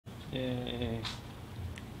Yay.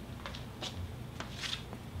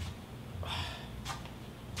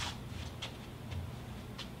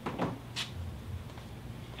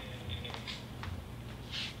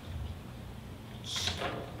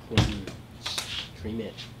 Cream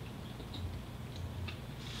it.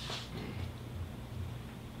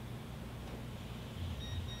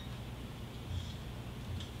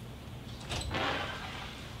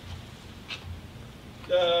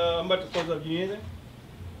 I'm about to close up. You need anything?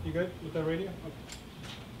 You good with that radio? Okay.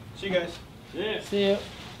 See you guys. Yeah. See you.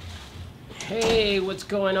 Hey, what's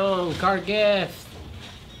going on? Car gift.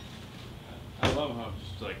 I love how it's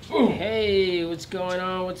just like, boom. Hey, what's going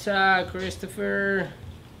on? What's up, Christopher?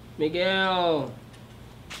 Miguel.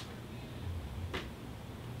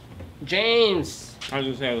 James. I was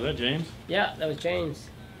gonna say, was that James? Yeah, that was James.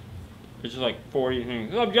 It's just like 40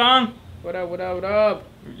 things. What's up, John? What up, what up, what up?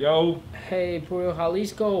 Yo. Hey, Puro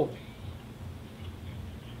Jalisco.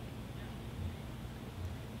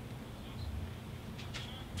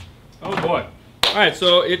 Oh boy. Alright,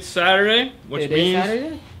 so it's Saturday, which means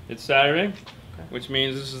Saturday? It's Saturday, okay. Which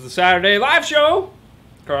means this is the Saturday live show.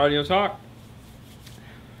 Car Audio Talk.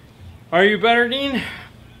 Are you better, Dean?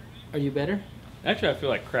 Are you better? Actually, I feel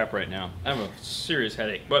like crap right now. I have a serious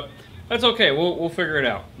headache, but that's okay. We'll figure it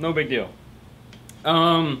out. No big deal.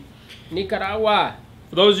 Nicaragua.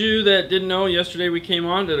 For those of you that didn't know, yesterday we came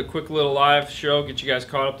on, did a quick little live show, get you guys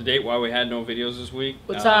caught up to date why we had no videos this week.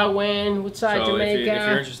 What's up, Wayne? What's up, so Jamaica? if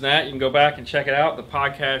you're interested in that, you can go back and check it out. The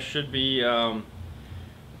podcast should be,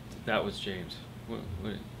 that was James.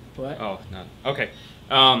 What? Oh, no. Okay.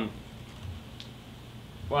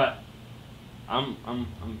 What? I'm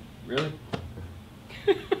really?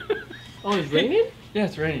 Oh, it's raining? Yeah,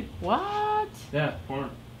 it's raining. What? Yeah, pouring.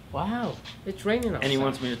 Wow, it's raining outside. And he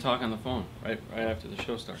wants me to talk on the phone right after the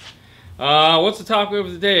show starts. What's the topic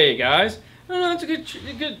of the day, guys? I don't know. It's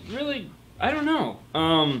a good, really. I don't know.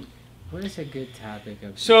 What is a good topic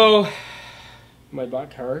of? So, my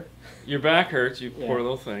back hurt. Your back hurts. You poor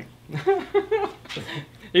little thing.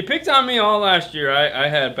 He picked on me all last year. I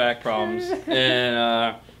had back problems,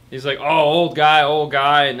 and he's like, "Oh, old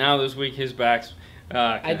guy." And now this week his back's.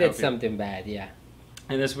 I did something bad, yeah.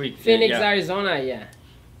 And this week, Phoenix, Arizona, yeah.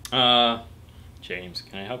 James,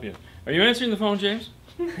 can I help you? Are you answering the phone, James?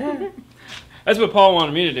 That's what Paul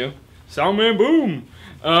wanted me to do. Soundman boom.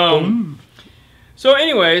 Boom. So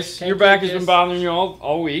anyways, your back has been bothering you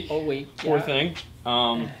all week. All week. Poor thing.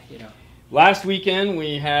 You know. Last weekend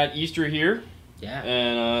we had Easter here. Yeah.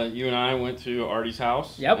 And you and I went to Artie's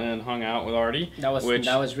house. Yep. And hung out with Artie. That was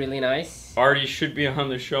really nice. Artie should be on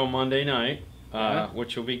the show Monday night,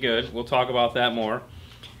 which will be good. We'll talk about that more.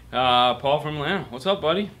 Paul from Atlanta. What's up,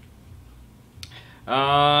 buddy?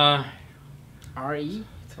 R.E.?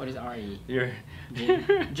 What is R.E.?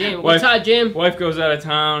 Jim. What's up, Jim? Wife goes out of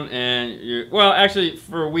town, and well, actually,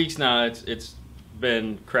 for weeks now, it's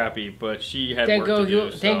been crappy, but she had work to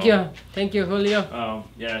do. Thank you, Julio.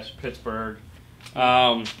 Yeah, it's Pittsburgh.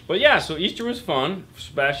 But yeah, so Easter was fun.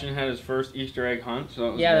 Sebastian had his first Easter egg hunt.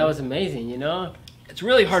 So that was amazing. You know, it's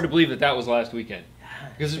really hard to believe that was last weekend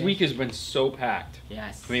because this week has been so packed.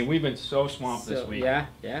 Yes. I mean, we've been so swamped this week. Yeah.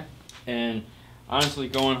 And honestly,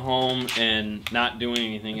 going home and not doing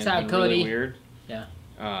anything has been really weird. Yeah.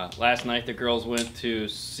 Last night the girls went to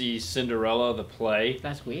see Cinderella the play.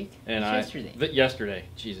 Last week? And yesterday. Yesterday,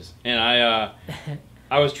 Jesus. And I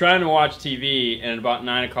was trying to watch TV, and at about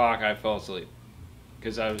 9 o'clock I fell asleep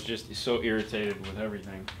because I was just so irritated with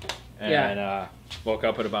everything. And woke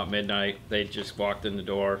up at about midnight. They just walked in the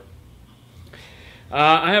door.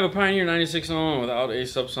 I have a Pioneer 9601 without a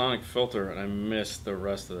subsonic filter, and I missed the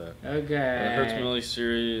rest of that. Okay. The Hertz Milli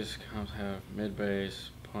series comes have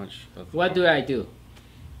mid-bass punch. What do I do?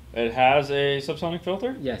 It has a subsonic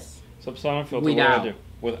filter? Yes. Subsonic filter. Without. What do I do?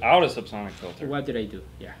 Without a subsonic filter. What did I do?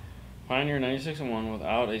 Yeah. Pioneer 9601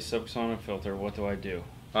 without a subsonic filter. What do I do?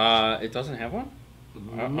 It doesn't have one?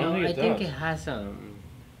 I think it has some.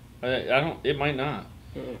 I don't. It might not.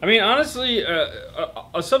 I mean, honestly, a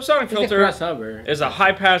subsonic filter is a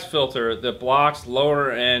high-pass filter that blocks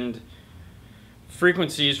lower-end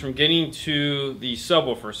frequencies from getting to the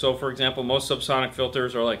subwoofer. So, for example, most subsonic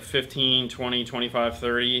filters are like 15, 20, 25,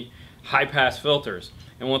 30 high-pass filters.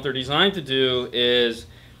 And what they're designed to do is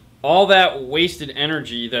all that wasted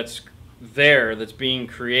energy that's that's being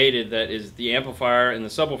created, that is the amplifier and the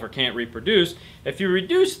subwoofer can't reproduce. If you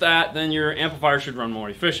reduce that, then your amplifier should run more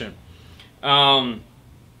efficient.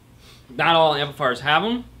 Not all amplifiers have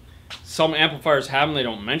them. Some amplifiers have them, they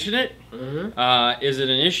don't mention it. Is it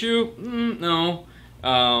an issue? No.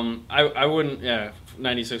 I wouldn't,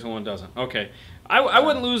 9601 doesn't. Okay. I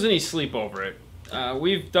wouldn't lose any sleep over it.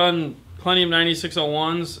 We've done plenty of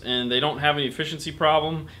 9601s, and they don't have an efficiency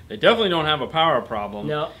problem. They definitely don't have a power problem.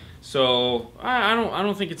 No. So I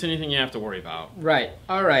don't think it's anything you have to worry about. Right.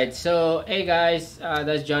 All right. So hey guys,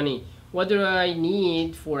 that's Johnny. What do I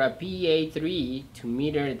need for a PA3 to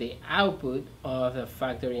meter the output of the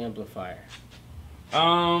factory amplifier?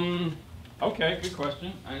 Okay, good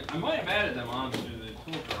question. I might have added them onto the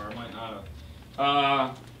toolbar. I might not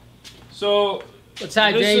have. So what's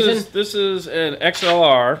that, Jason? This is an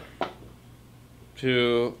XLR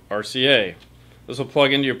to RCA. This will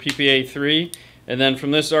plug into your PPA3, and then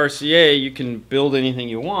from this RCA you can build anything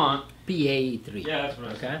you want. PA3. Yeah, that's what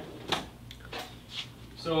I said.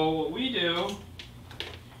 So what we do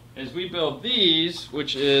is we build these,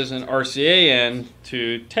 which is an RCA end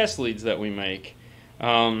to test leads that we make.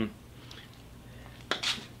 And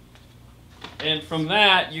from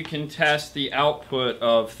that, you can test the output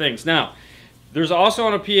of things. Now, there's also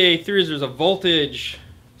on a PA3, there's a voltage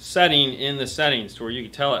setting in the settings to where you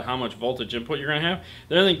can tell it how much voltage input you're going to have.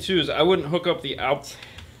 The other thing, too, is I wouldn't hook up the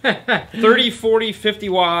 30, 40, 50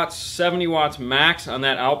 watts, 70 watts max on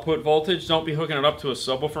that output voltage. Don't be hooking it up to a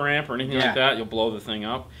subwoofer amp or anything like that. You'll blow the thing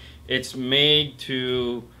up. It's made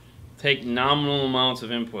to take nominal amounts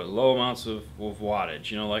of input, low amounts of wattage.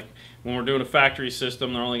 You know, like when we're doing a factory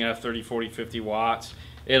system, they're only going to have 30, 40, 50 watts.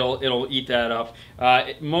 It'll eat that up.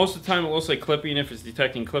 Most of the time, it will say clipping if it's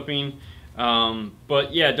detecting clipping.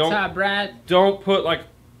 But yeah, don't put like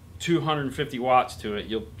 250 watts to it.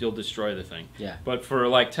 You'll destroy the thing. Yeah. But for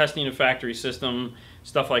like testing a factory system,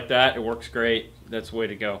 stuff like that, it works great. That's the way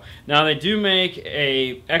to go. Now they do make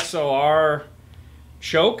a XLR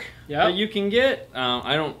choke that you can get.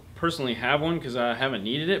 I don't personally have one because I haven't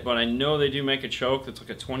needed it, but I know they do make a choke that's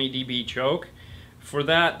like a 20 dB choke for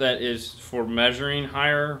that is for measuring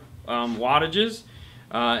higher wattages.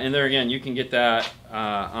 And there again, you can get that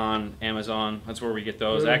on Amazon. That's where we get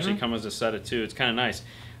those. They actually come as a set of 2. It's kind of nice.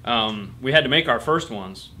 We had to make our first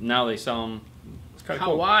ones. Now they sell them. It's kind of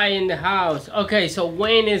cool. Hawaii in the house. Okay, so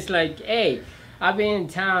Wayne is like, hey, I'll be in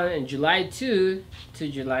town in July 2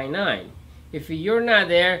 to July 9. If you're not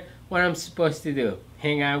there, what I'm supposed to do?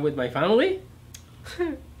 Hang out with my family?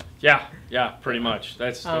 yeah, pretty much.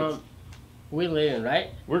 That's we're leaving, right?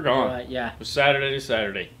 We're gone. Yeah. Saturday to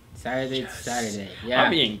Saturday. Saturday to Saturday. Yeah. I'll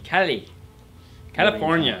be in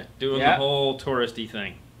California, doing the whole touristy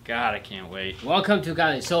thing. God, I can't wait. Welcome to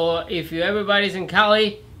Cali. So if everybody's in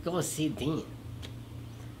Cali, go see Dean.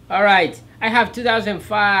 All right, I have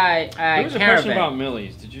 2005 There was a question about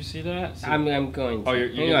Millie's. Did you see that? I'm going to. Oh, you're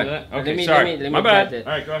doing that? Okay, sorry. Let me My bad.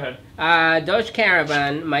 All right, go ahead. Dodge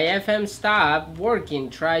Caravan, my FM stopped working.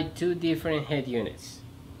 Tried 2 different head units.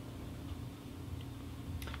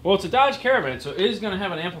 Well, it's a Dodge Caravan, so it is going to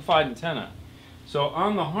have an amplified antenna. So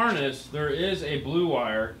on the harness, there is a blue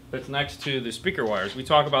wire that's next to the speaker wires. We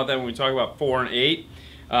talk about that when we talk about 4 and 8.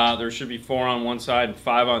 There should be 4 on one side and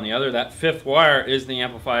 5 on the other. That 5th wire is the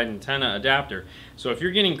amplified antenna adapter. So if you're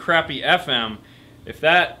getting crappy FM, if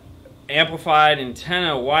that amplified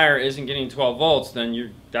antenna wire isn't getting 12 volts,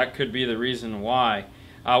 then that could be the reason why.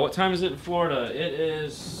 What time is it in Florida? It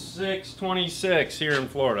is 6:26 here in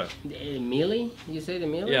Florida. Millie? You say the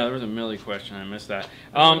Millie? Yeah, there was a Millie question. I missed that.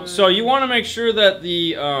 So you want to make sure that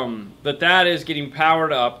that is getting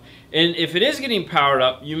powered up. And if it is getting powered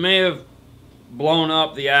up, you may have blown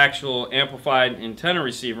up the actual amplified antenna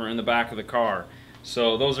receiver in the back of the car.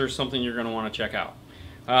 So those are something you're going to want to check out.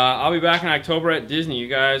 I'll be back in October at Disney. You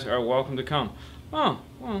guys are welcome to come. Oh,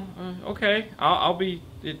 well, okay. I'll be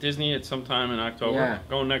at Disney at some time in October. Yeah.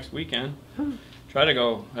 Going next weekend. Try to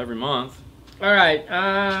go every month. All right.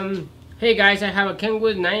 Hey guys, I have a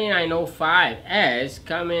Kenwood 9905S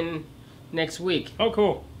coming next week. Oh,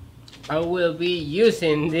 cool. I will be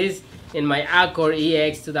using this in my Accord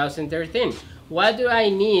EX 2013. What do I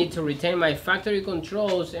need to retain my factory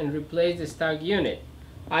controls and replace the stock unit?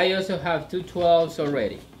 I also have 212s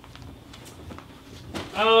already.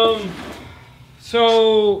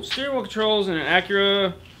 So steering wheel controls in an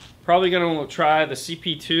Acura, probably gonna try the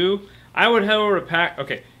CP2. I would head over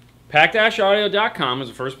to pack-audio.com is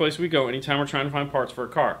the first place we go anytime we're trying to find parts for a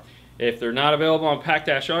car. If they're not available on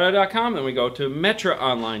pack-audio.com, then we go to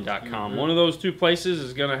metraonline.com. One of those 2 places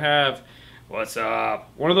is gonna have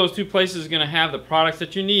one of those 2 places is gonna have the products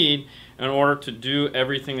that you need in order to do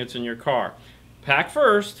everything that's in your car. Pack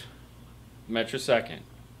first, Metra second.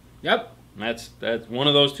 Yep. That's one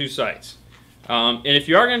of those 2 sites. And if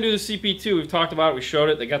you are going to do the CP2, we've talked about it, we showed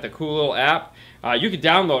it, they got the cool little app. You can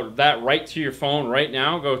download that right to your phone right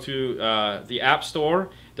now. Go to the App Store,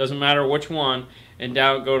 doesn't matter which one, and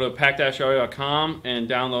go to pack-audio.com and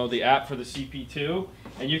download the app for the CP2.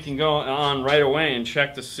 and you can go on right away and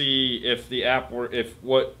check to see if the app if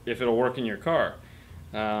it'll work in your car.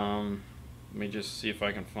 Let me just see if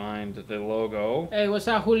I can find the logo. Hey, what's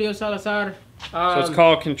up, Julio Salazar? So it's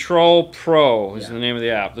called Control Pro is the name of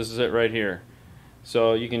the app. This is it right here.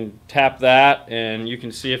 So you can tap that and you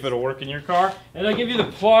can see if it'll work in your car. And it'll give you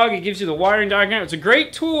the plug, it gives you the wiring diagram. It's a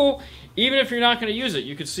great tool, even if you're not going to use it.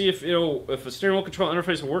 You can see if a steering wheel control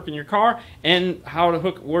interface will work in your car and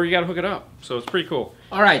where you got to hook it up. So it's pretty cool.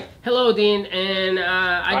 All right, hello Dean, and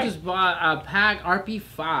I just bought a pack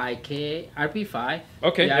RP5.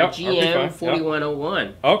 Okay, yeah, yep, GM RP5, 4101.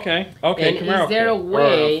 Yep. Okay. And Camaro is there a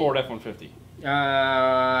way? or Ford F-150.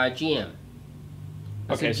 GM.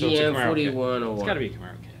 Okay, so GM it's a Camaro 4101. It's got to be a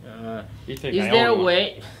Camaro kit. Is there a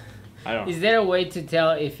way? I don't know. Is there a way to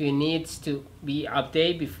tell if it needs to be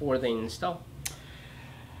updated before the install?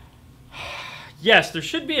 Yes, there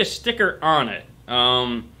should be a sticker on it.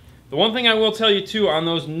 The one thing I will tell you too on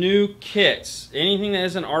those new kits, anything that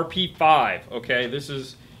is an RP5, okay, this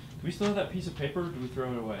is, do we still have that piece of paper or do we throw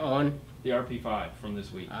it away? On? The RP5 from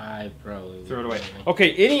this week. I probably throw it away.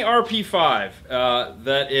 Okay, any RP5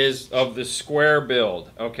 that is of the square build,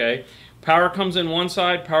 okay, power comes in one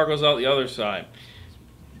side, power goes out the other side.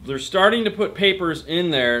 They're starting to put papers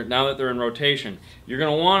in there now that they're in rotation. You're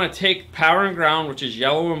going to want to take power and ground, which is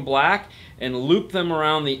yellow and black, and loop them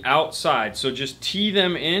around the outside. So just tee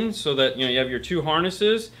them in so that you have your two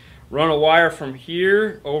harnesses. Run a wire from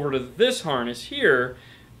here over to this harness here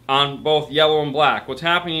on both yellow and black. What's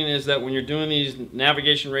happening is that when you're doing these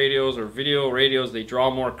navigation radios or video radios, they draw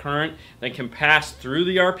more current that can pass through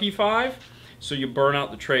the RP5, so you burn out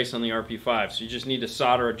the trace on the RP5. So you just need to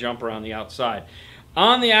solder a jumper on the outside.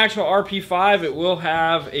 On the actual RP5, it will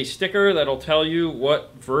have a sticker that'll tell you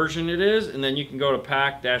what version it is, and then you can go to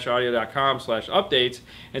pack-audio.com/updates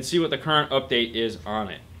and see what the current update is on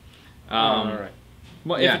it. All right.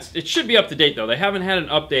 Well, yeah. It should be up to date though. They haven't had an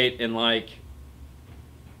update in like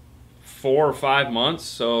 4 or 5 months,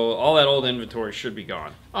 so all that old inventory should be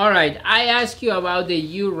gone. All right. I asked you about the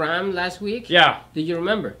U-RAM last week. Yeah. Do you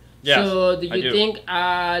remember? Yes, so do you think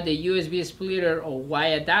the USB splitter or Y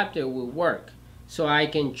adapter will work? So I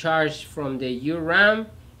can charge from the U-RAM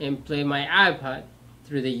and play my iPod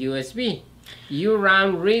through the USB.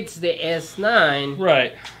 U-RAM reads the S9,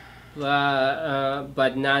 right?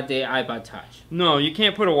 But not the iPod Touch. No, you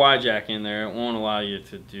can't put a Y jack in there. It won't allow you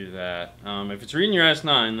to do that. If it's reading your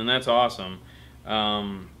S9, then that's awesome.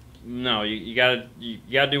 No, you gotta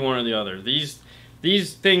do one or the other. These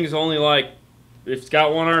things only like if it's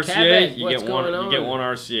got one RCA, you get one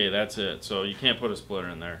RCA. That's it. So you can't put a splitter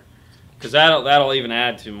in there. Because that'll even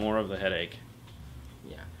add to more of the headache.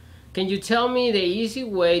 Yeah. Can you tell me the easy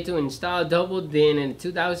way to install double DIN in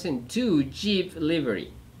 2002 Jeep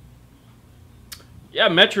livery? Yeah,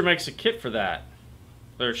 Metro makes a kit for that.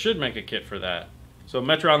 Or should make a kit for that. So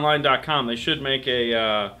MetroOnline.com, they should make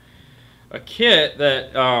a kit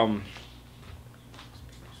that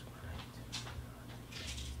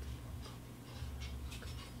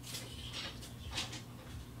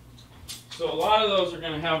so a lot of those are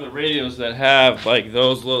going to have the radios that have like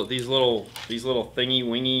these little thingy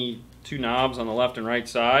wingy two knobs on the left and right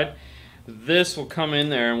side. This will come in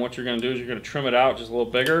there, and what you're going to do is you're going to trim it out just a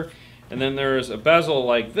little bigger, and then there's a bezel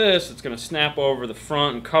like this that's going to snap over the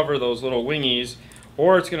front and cover those little wingies,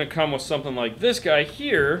 or it's going to come with something like this guy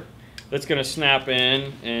here that's going to snap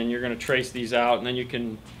in, and you're going to trace these out, and then you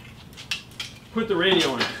can put the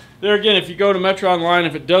radio in. There again, if you go to Metro Online,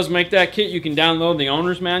 if it does make that kit, you can download the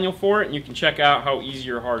owner's manual for it, and you can check out how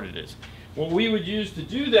easy or hard it is. What we would use to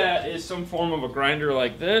do that is some form of a grinder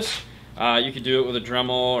like this. You could do it with a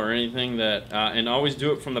Dremel or anything that, and always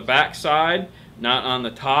do it from the back side, not on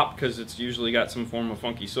the top, because it's usually got some form of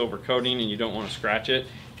funky silver coating, and you don't want to scratch it.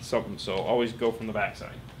 So always go from the back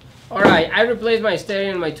side. All right, I replaced my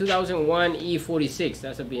stereo in my 2001 E46.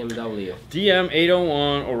 That's a BMW.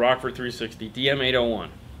 DM801 or Rockford 360. DM801.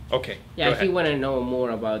 Okay. Yeah, if you want to know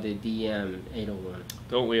more about the DM801.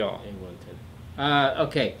 Don't we all?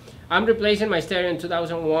 Okay. I'm replacing my stereo in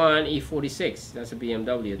 2001 E46. That's a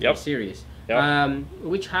BMW 3 Series. Yep.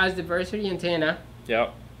 Which has the Versary antenna.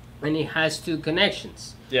 Yep. And it has 2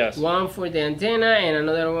 connections. Yes. One for the antenna and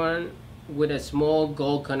another one with a small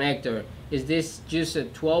gold connector. Is this just a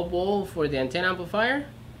 12 volt for the antenna amplifier?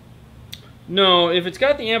 No, if it's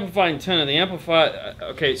got the amplified antenna, the amplifier.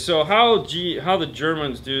 Okay, so how the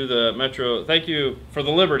Germans do the Metro? Thank you for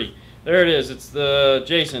the Liberty. There it is. It's the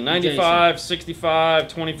Jason 95, 65,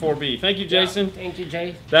 24B. Thank you, Jason. Yeah, thank you,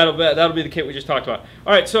 Jay. That'll be the kit we just talked about.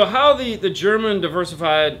 All right. So how the German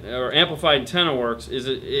diversified or amplified antenna works is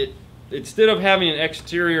it instead of having an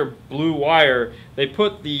exterior blue wire, they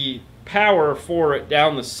put the power for it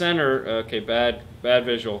down the center. Okay, bad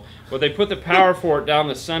visual. But they put the power for it down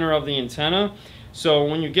the center of the antenna. So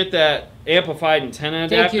when you get that amplified antenna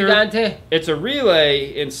adapter, it's a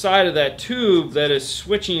relay inside of that tube that is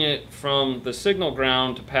switching it from the signal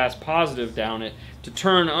ground to pass positive down it to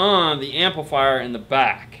turn on the amplifier in the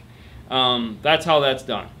back. That's how that's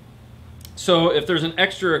done. So if there's an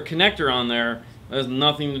extra connector on there, that has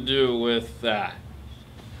nothing to do with that.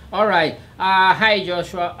 All right. Hi,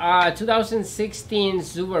 Joshua. 2016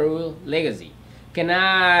 Subaru Legacy. Can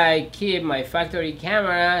I keep my factory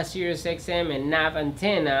camera, Sirius XM, and nav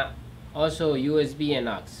antenna, also USB and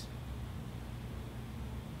aux?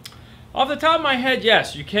 Off the top of my head,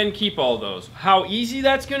 yes, you can keep all those. How easy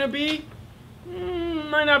that's going to be?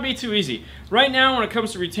 Might not be too easy. Right now, when it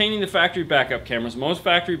comes to retaining the factory backup cameras, most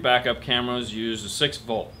factory backup cameras use a 6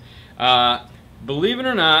 volt. Believe it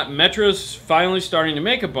or not, Metro's finally starting to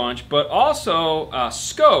make a bunch, but also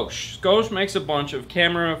Scosche makes a bunch of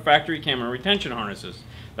factory camera retention harnesses.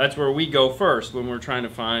 That's where we go first when we're trying to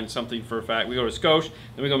find something for a fact. We go to Scosche,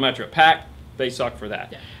 then we go Metro. Pack, they suck for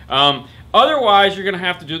that. Yeah. Otherwise, you're going to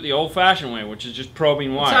have to do it the old-fashioned way, which is just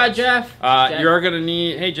probing wires. What's up, Jeff? You're going to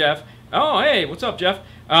need... Hey, Jeff. Oh, hey, what's up, Jeff?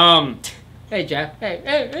 Hey, Jeff. Hey,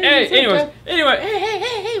 hey,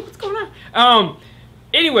 what's going on?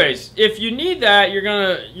 Anyways, if you need that, you're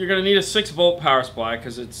gonna need a 6 volt power supply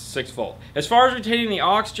because it's 6 volt. As far as retaining the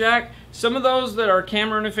aux jack, some of those that are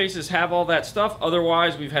camera interfaces have all that stuff.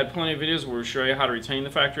 Otherwise, we've had plenty of videos where we show you how to retain the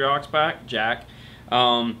factory aux jack.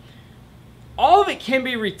 All of it can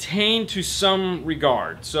be retained to some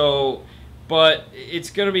regard. So, but it's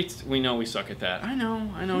gonna be. We know we suck at that. I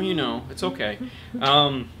know. You know. It's okay.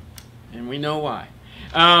 And we know why.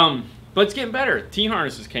 But it's getting better.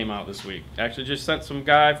 T-harnesses came out this week. Actually just sent some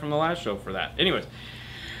guy from the last show for that. Anyways.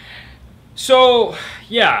 So,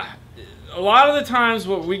 yeah. A lot of the times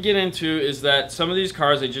what we get into is that some of these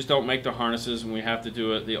cars, they just don't make the harnesses and we have to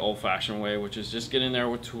do it the old-fashioned way, which is just get in there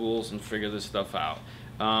with tools and figure this stuff out.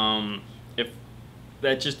 If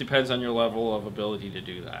that just depends on your level of ability to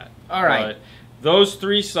do that. All right. But those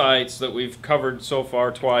 3 sites that we've covered so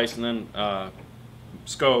far twice, and then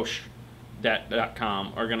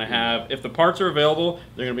Scosche.com are going to have, if the parts are available,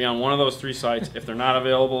 they're going to be on one of those 3 sites. If they're not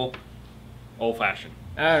available, old-fashioned.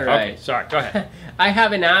 All right. Okay, sorry, go ahead. I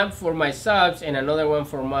have an app for my subs and another one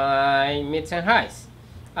for my mids and highs.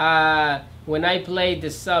 When I play the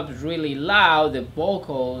subs really loud, the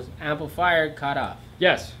vocals amplifier cut off.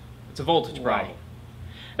 Yes, it's a voltage problem.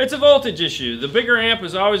 It's a voltage issue. The bigger amp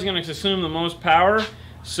is always going to consume the most power.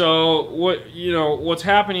 So what's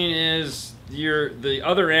happening is the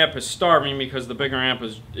other amp is starving because the bigger amp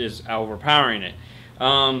is overpowering it.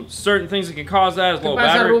 Certain things that can cause that is low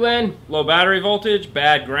battery voltage,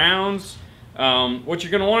 bad grounds. What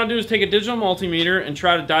you're going to want to do is take a digital multimeter and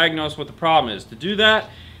try to diagnose what the problem is. To do that,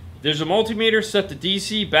 there's a multimeter, set the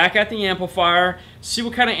DC back at the amplifier, see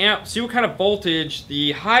what kind of voltage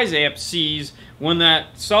the highs amp sees when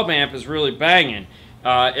that sub amp is really banging.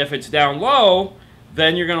 If it's down low,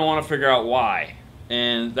 then you're going to want to figure out why.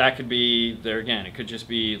 And that could be, there again, it could just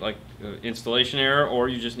be like installation error, or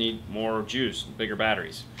you just need more juice, bigger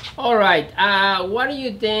batteries. All right, what do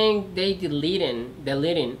you think they deleting the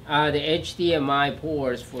HDMI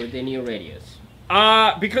ports for the new radios?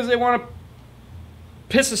 Because they want to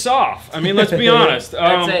piss us off. I mean, let's be honest.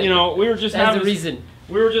 You know, we were just having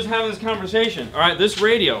this conversation. All right, this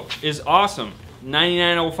radio is awesome.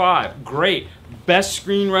 9905, great. Best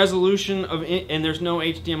screen resolution and there's no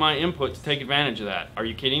HDMI input to take advantage of that. Are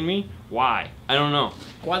you kidding me? Why? I don't know.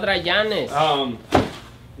 Cuadrallanes.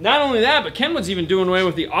 Not only that, but Kenwood's even doing away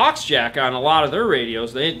with the aux jack on a lot of their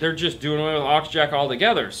radios. They're just doing away with aux jack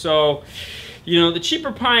altogether. So, you know, the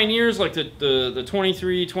cheaper Pioneers like the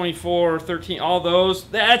 23, 24, 13, all those,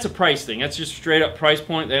 that's a price thing. That's just straight up price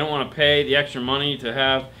point. They don't want to pay the extra money to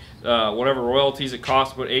have whatever royalties it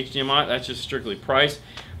costs to put HDMI. That's just strictly price.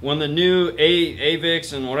 When the new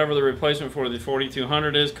AVIX and whatever the replacement for the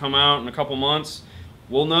 4200 is come out in a couple months,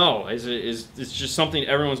 we'll know. Is it just something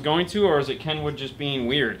everyone's going to, or is it Kenwood just being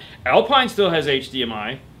weird? Alpine still has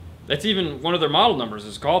HDMI. That's even one of their model numbers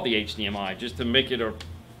is called the HDMI, just to make it a,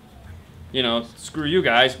 you know, screw you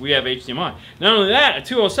guys, we have HDMI. Not only that, a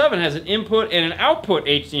 207 has an input and an output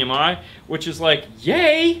HDMI, which is like,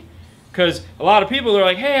 yay! Because a lot of people are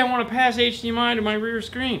like, hey, I want to pass HDMI to my rear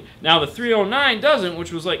screen. Now the 309 doesn't,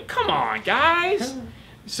 which was like, come on, guys.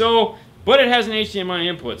 So, but it has an HDMI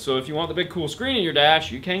input. So if you want the big cool screen in your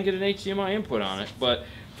dash, you can get an HDMI input on it. But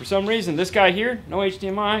for some reason, this guy here, no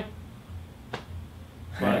HDMI.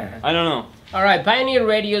 But I don't know. All right, Pioneer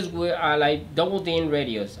radios are like double DIN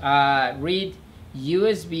radios. Read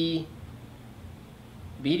USB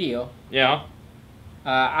video. Yeah.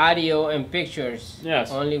 Audio and pictures.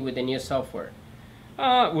 Yes. Only with the new software.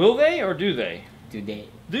 Will they or do they? Do they?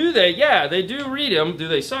 Do they? Yeah, they do read them. Do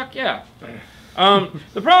they suck? Yeah.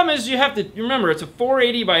 The problem is you have to remember it's a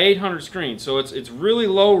 480 by 800 screen, so it's really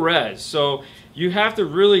low res. So you have to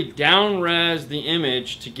really down res the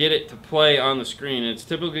image to get it to play on the screen. It's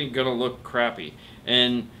typically going to look crappy,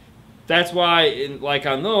 and that's why, like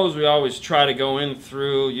on those, we always try to go in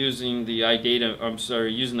through using the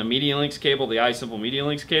using the Media Links cable, the iSimple Media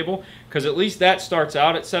Links cable, because at least that starts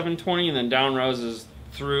out at 720 and then down roses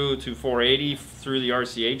through to 480 through the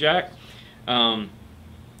RCA jack.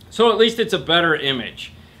 So at least it's a better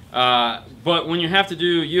image. But when you have to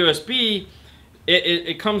do USB,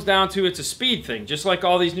 it comes down to it's a speed thing, just like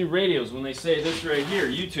all these new radios when they say this right here,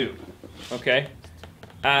 YouTube. Okay?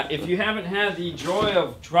 If you haven't had the joy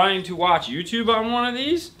of trying to watch YouTube on one of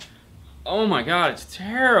these, oh my God, it's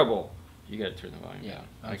terrible. You gotta turn the volume down.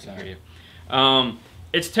 I can hear you.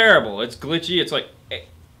 It's terrible. It's glitchy. It's like...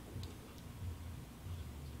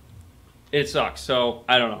 It sucks. So,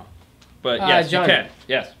 I don't know. But yes, John, you can.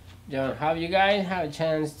 Yes. John, have you guys had a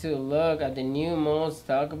chance to look at the new most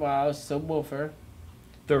talk about subwoofer?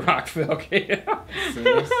 The Rockville cable.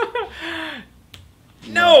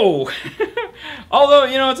 No! Although,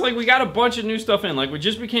 you know, it's like we got a bunch of new stuff in. Like, we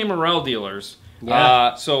just became Morel dealers.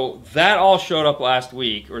 Yeah. So that all showed up last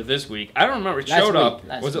week, or this week. I don't remember. It showed up.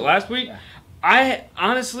 Was it last week? Yeah. I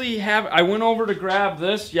honestly I went over to grab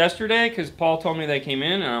this yesterday because Paul told me they came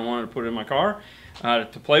in and I wanted to put it in my car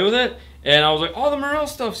to play with it. And I was like, oh, the Morel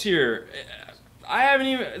stuff's here. I haven't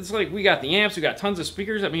even, it's like we got the amps, we got tons of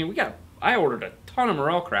speakers. I mean, I ordered a ton of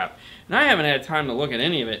Morel crap. And I haven't had time to look at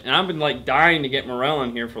any of it. And I've been like dying to get Morel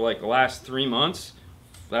in here for like the last 3 months.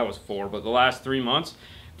 That was 4, but the last 3 months.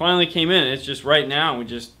 Finally came in. It's just right now, we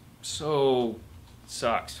just so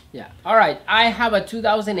sucks. Yeah. All right. I have a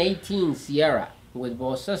 2018 Sierra with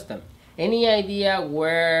Bose system. Any idea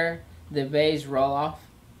where the bass roll off?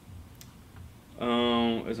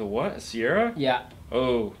 Is a what? A Sierra? Yeah.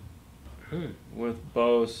 Oh. With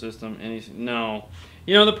Bose system, no.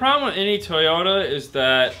 You know, the problem with any Toyota is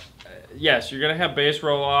that, yes, you're going to have bass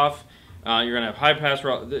roll off. You're going to have high pass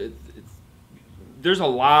roll. There's a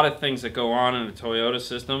lot of things that go on in a Toyota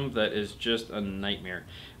system that is just a nightmare.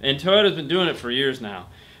 And Toyota's been doing it for years now.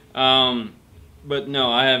 But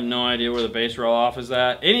no, I have no idea where the bass roll off is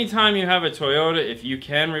at. Anytime you have a Toyota, if you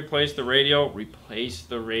can replace the radio, replace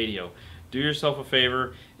the radio. Do yourself a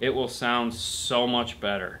favor. It will sound so much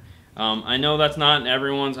better. I know that's not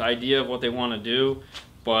everyone's idea of what they want to do,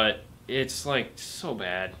 but it's like so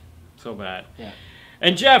bad. So bad. Yeah.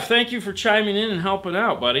 And Jeff, thank you for chiming in and helping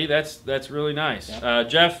out, buddy. That's really nice. Yep.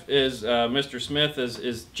 Jeff is Mr. Smith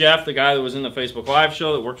is Jeff, the guy that was in the Facebook Live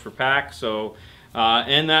show that works for PAC. So,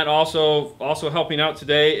 and that also helping out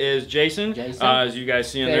today is Jason. As you guys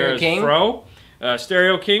see in there is Fro.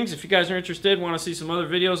 Stereo Kings. If you guys are interested, want to see some other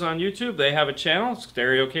videos on YouTube, they have a channel,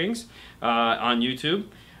 Stereo Kings, on YouTube.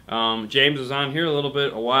 James was on here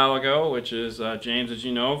a while ago, which is James, as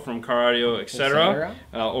you know, from Car Audio, etc.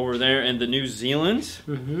 Over there in the New Zealand.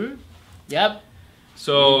 Mm-hmm. Yep.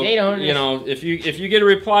 So, you know, if you get a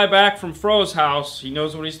reply back from Fro's house, he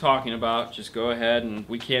knows what he's talking about. Just go ahead, and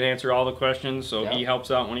we can't answer all the questions, so he helps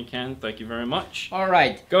out when he can. Thank you very much. All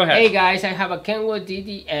right. Go ahead. Hey, guys, I have a Kenwood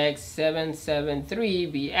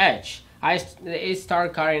DDX773BH. It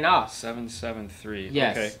started carrying off. 773.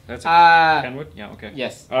 Yes. Okay. That's a Kenwood? Yeah, okay.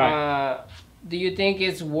 Yes. All right. Do you think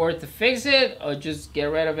it's worth to fix it or just get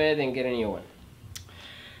rid of it and get a new one?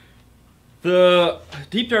 The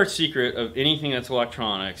deep dark secret of anything that's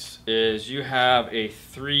electronics is you have a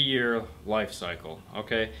 3-year life cycle,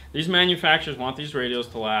 okay? These manufacturers want these radios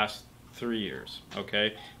to last 3 years,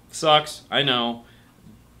 okay? Sucks, I know.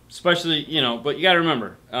 Especially, you know, but you got to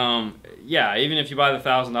remember, yeah, even if you buy the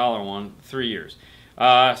 $1,000 one, 3 years.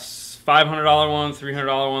 $500 one,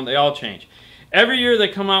 $300 one, they all change. Every year they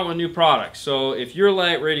come out with new products. So if your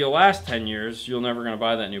radio lasts 10 years, you're never going to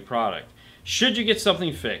buy that new product. Should you get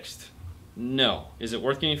something fixed? No. Is it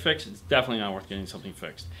worth getting fixed? It's definitely not worth getting something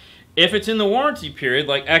fixed. If it's in the warranty period,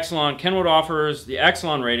 like Exelon, Kenwood offers the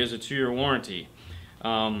Exelon radios a 2-year warranty.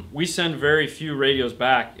 We send very few radios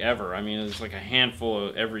back ever. I mean, it's like a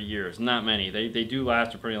handful every year. It's not many. They do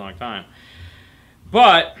last a pretty long time.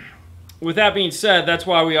 But with that being said, that's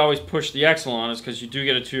why we always push the Exelon, is because you do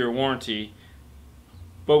get a 2-year warranty.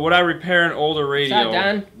 But would I repair an older radio? Is that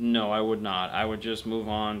done? No, I would not. I would just move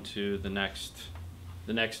on to the next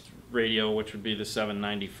radio, which would be the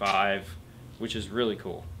 795, which is really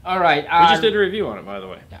cool. All right. We just did a review on it, by the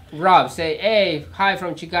way. Rob, say, hey, hi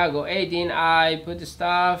from Chicago. Hey, Dean, I put the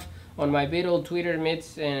stuff on my Beetle Twitter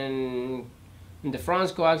mitts and in the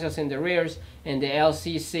fronts, coaxials in the rears, and the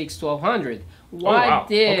LC6 1200. Why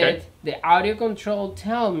did the audio control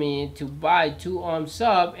tell me to buy 2 ohm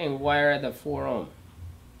sub and wire the 4 ohm?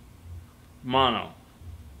 Mono.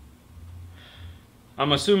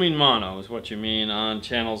 I'm assuming mono is what you mean on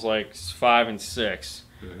channels like 5 and 6.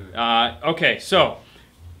 Okay, so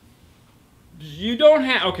you don't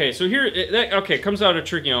have. Okay, so here. It comes out a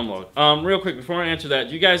tricky ohm load. Real quick before I answer that,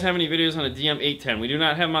 do you guys have any videos on the DM810? We do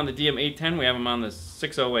not have them on the DM810. We have them on the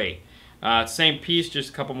 608. Same piece, just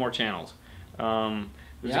a couple more channels.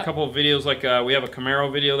 There's a couple of videos, like we have a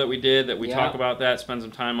Camaro video that we did that we talk about that, spend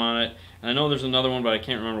some time on it. And I know there's another one, but I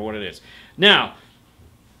can't remember what it is. Now,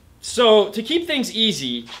 so to keep things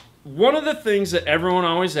easy, one of the things that everyone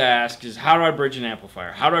always asks is, how do I bridge an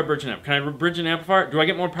amplifier? How do I bridge an amplifier? Can I bridge an amplifier? Do I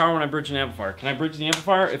get more power when I bridge an amplifier? Can I bridge the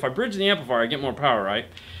amplifier? If I bridge the amplifier, I get more power, right?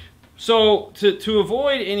 So to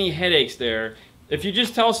avoid any headaches there, if you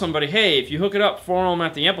just tell somebody, hey, if you hook it up 4 ohm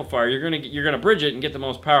at the amplifier, you're gonna bridge it and get the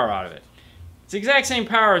most power out of it. It's the exact same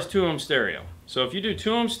power as 2 ohm stereo. So if you do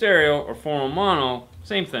 2 ohm stereo or 4 ohm mono,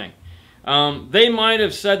 same thing. They might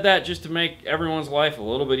have said that just to make everyone's life a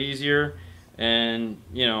little bit easier, and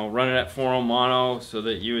run it at 4 ohm mono so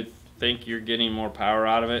that you would think you're getting more power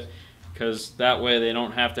out of it, because that way they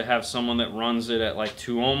don't have to have someone that runs it at like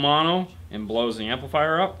 2 ohm mono and blows the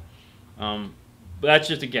amplifier up. But that's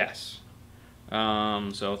just a guess.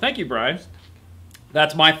 So thank you, Brian.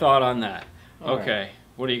 That's my thought on that. Okay,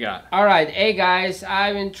 what do you got? All right, hey guys,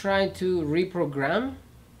 I've been trying to reprogram.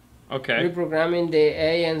 Okay. Reprogramming the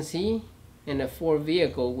ANC in a Ford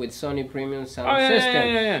vehicle with Sony Premium sound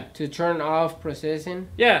system to turn off processing.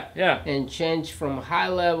 And change from high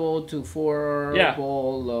level to 4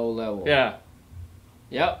 volt low level.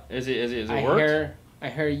 Yep. Is it work? I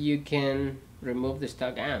heard you can remove the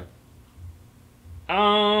stock amp.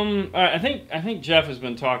 I think Jeff has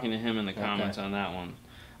been talking to him in the comments on that one.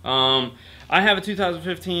 I have a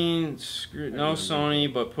 2015 no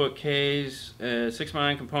Sony, but put K's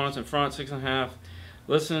 6x9 components in front, 6.5.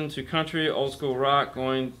 Listen to country, old school rock,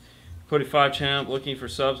 going 45 channel, looking for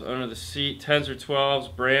subs under the seat, 10s or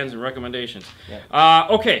 12s, brands and recommendations.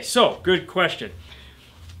 Okay, so good question.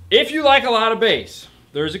 If you like a lot of bass,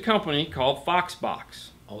 there's a company called Foxbox.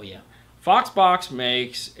 Oh yeah. Foxbox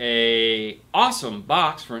makes a awesome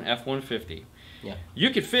box for an F-150. Yeah. You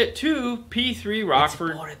could fit 2 P3 Rockford.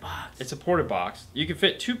 It's a ported box. It's a ported box. You can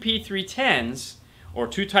fit 2 P310s or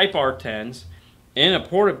 2 Type R10s in a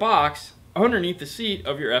ported box underneath the seat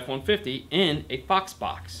of your F-150 in a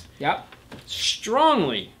Foxbox. Yep.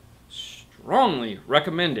 Strongly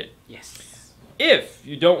recommend it. Yes. If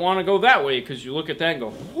you don't want to go that way, because you look at that and go,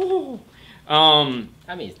 whoa.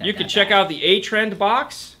 You could check out the A-Trend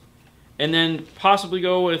box, and then possibly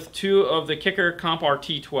go with 2 of the Kicker Comp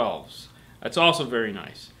RT12s. That's also very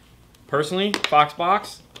nice. Personally,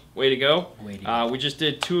 Foxbox, way to go. We just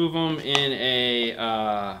did 2 of them in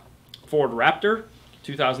a Ford Raptor,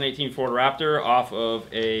 2018 Ford Raptor, off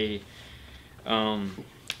of a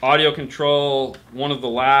audio control, one of the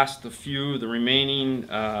remaining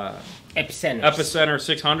Epicenter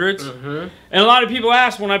 600s. And a lot of people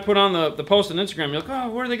ask when I put on the post on Instagram, you're like, oh,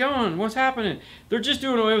 where are they going? What's happening? They're just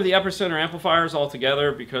doing away with the Epicenter amplifiers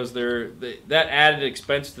altogether because that added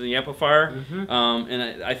expense to the amplifier.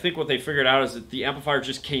 And I think what they figured out is that the amplifier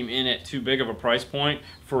just came in at too big of a price point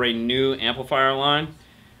for a new amplifier line.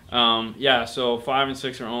 So 5 and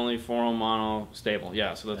 6 are only 4 ohm mono stable.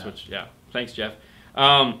 So that's thanks, Jeff.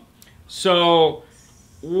 So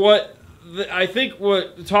what I think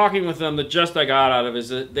talking with them, the gist I got out of is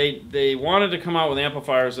that they wanted to come out with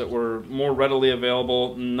amplifiers that were more readily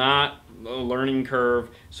available, not a learning curve.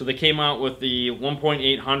 So they came out with the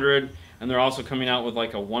 1.800, and they're also coming out with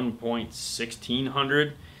like a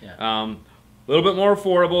 1.1600. A little bit more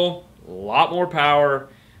affordable, a lot more power,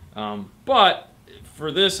 but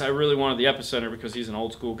for this, I really wanted the Epicenter because he's an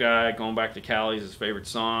old school guy. Going back to Cali's his favorite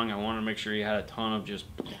song. I wanted to make sure he had a ton of just...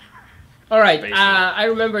 All right. I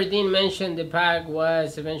remember Dean mentioned the pack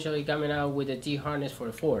was eventually coming out with a T-harness for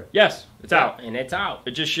the Ford. Yes, it's out. And it's out.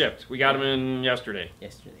 It just shipped. We got them in yesterday.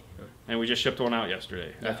 Huh. And we just shipped one out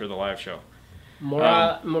yesterday after the live show.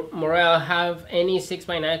 Morel have any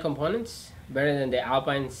 6x9 components? Better than the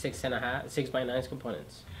Alpine 6x9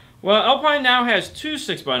 components? Well, Alpine now has 2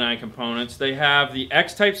 6x9 components. They have the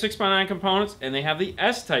X-Type 6x9 components, and they have the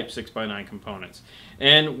S-Type 6x9 components.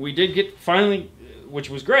 And we did get, finally,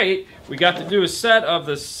 which was great, we got to do a set of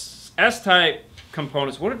the S-Type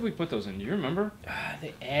components. What did we put those in? Do you remember?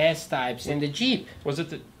 The S-Types in the Jeep.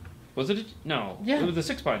 No. Yeah. It was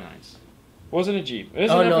the 6x9s. It wasn't a Jeep. It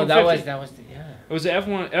was that was the, It was the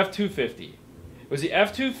F250. It was the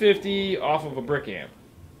F250 off of a brick amp.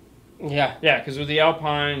 Yeah. Yeah, because with the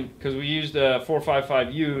Alpine, because we used a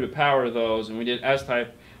 455U to power those, and we did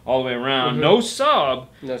S-Type all the way around. No sub.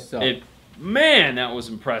 No sub. Man, that was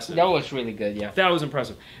impressive. That was really good, yeah. That was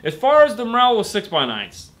impressive. As far as the morale was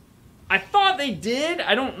 6x9s, I thought they did.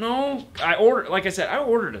 I don't know. Like I said, I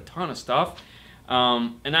ordered a ton of stuff.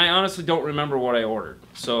 And I honestly don't remember what I ordered.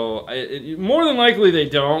 So more than likely they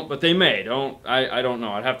don't, but they may. I don't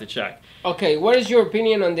know. I'd have to check. Okay, what is your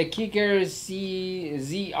opinion on the Kicker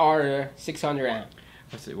ZR 600 amp?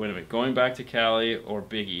 Let's see. Wait a minute. Going back to Cali or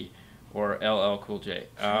Biggie or LL Cool J.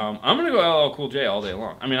 I'm gonna go LL Cool J all day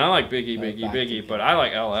long. I mean, I like Biggie, but I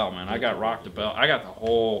like LL, man. I got Rock the Bell. I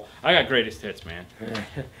got greatest hits, man.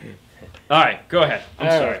 All right, go ahead. I'm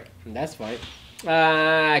sorry. That's fine.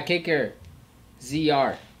 Kicker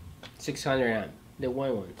ZR 600 amp, the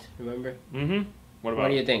white ones, remember? Mm-hmm. What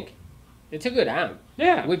do you think? It's a good amp.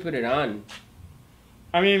 Yeah. We put it on.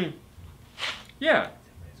 I mean, yeah.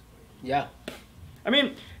 Yeah. I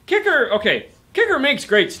mean, Kicker makes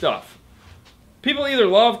great stuff. People either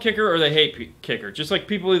love Kicker or they hate Kicker. Just like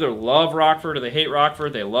people either love Rockford or they hate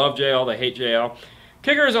Rockford. They love JL, they hate JL.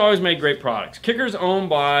 Kicker has always made great products. Kicker's owned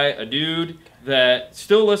by a dude that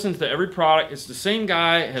still listens to every product. It's the same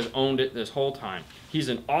guy has owned it this whole time. He's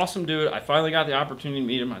an awesome dude. I finally got the opportunity to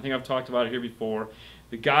meet him. I think I've talked about it here before.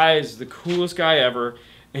 The guy is the coolest guy ever,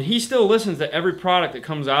 and he still listens to every product that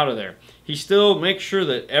comes out of there. He still makes sure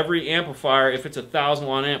that every amplifier, if it's a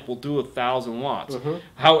 1,000-watt amp, will do 1,000 watts.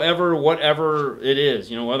 However, whatever it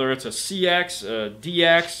is, whether it's a CX, a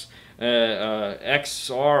DX,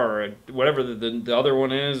 XR, or whatever the other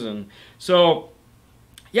one is, and so.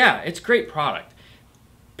 Yeah, it's a great product.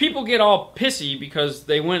 People get all pissy because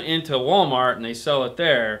they went into Walmart and they sell it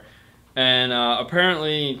there, and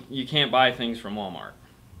apparently you can't buy things from Walmart.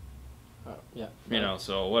 Yeah.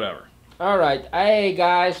 So whatever. All right. Hey,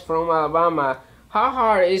 guys from Alabama. How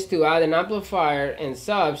hard is to add an amplifier and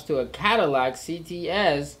subs to a Cadillac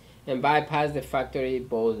CTS and bypass the factory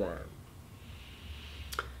Bose amp?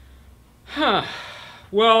 Huh.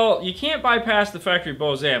 Well, you can't bypass the factory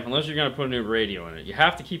Bose amp unless you're going to put a new radio in it. You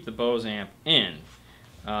have to keep the Bose amp in.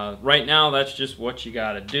 Right now, that's just what you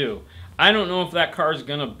got to do. I don't know if that car is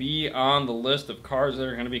going to be on the list of cars that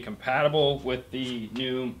are going to be compatible with the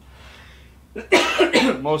new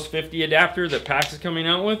MOS 50 adapter that PAX is coming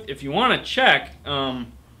out with. If you want to check, Nav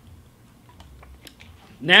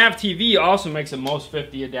TV also makes a MOS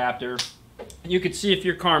 50 adapter. You could see if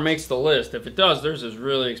your car makes the list. If it does, theirs is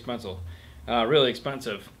really expensive.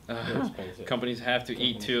 Companies have to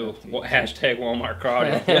eat too. Hashtag Walmart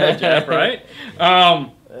crowd. Yeah, Jeff, right?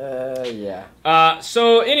 Yeah.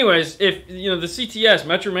 So, anyways, if the CTS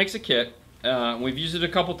Metro makes a kit. We've used it a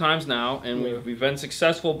couple times now, and we've been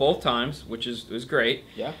successful both times, which is great.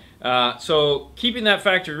 Yeah. So keeping that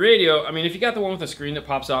factory radio. I mean, if you got the one with the screen that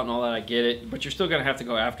pops out and all that, I get it. But you're still gonna have to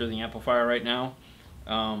go after the amplifier right now.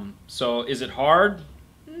 So is it hard?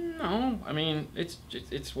 No, I mean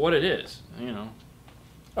it's what it is,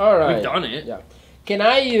 All right. We've done it. Yeah. Can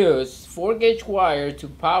I use 4-gauge wire to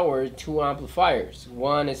power 2 amplifiers?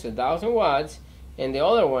 One is 1,000 watts, and the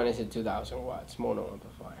other one is a 2,000 watts mono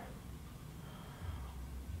amplifier.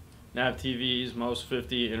 Nav TV's MOS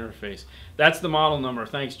 50 interface. That's the model number.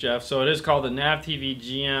 Thanks, Jeff. So it is called the Nav TV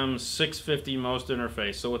GM 650 MOS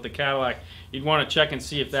interface. So with the Cadillac, you'd want to check and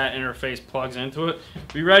see if that interface plugs into it.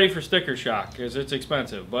 Be ready for sticker shock because it's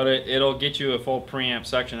expensive, but it'll get you a full preamp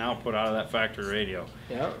section output out of that factory radio.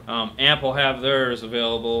 Yeah. Amp will have theirs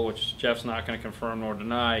available, which Jeff's not going to confirm nor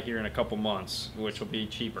deny here in a couple months, which will be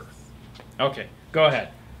cheaper. Okay, go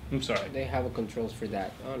ahead. I'm sorry. They have controls for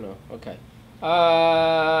that. Oh no. Okay.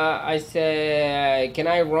 I said, can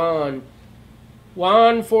I run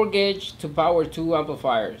one 4-gauge to power 2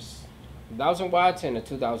 amplifiers? 1,000 watts and a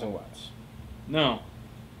 2,000 watts. No.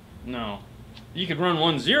 You could run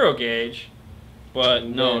one 0-gauge, but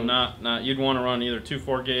no, not. You'd want to run either 2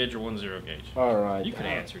 4-gauge or 1 0-gauge. All right. You could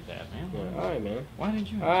have answered that, man. Yeah, all right, man. Why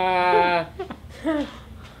didn't you?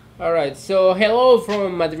 All right. So hello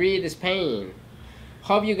from Madrid, Spain.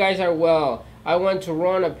 Hope you guys are well. I want to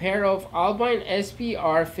run a pair of Alpine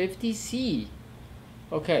SPR 50C.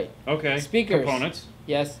 Okay. Speakers. Components.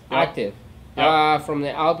 Yes, yep. active. Yep. From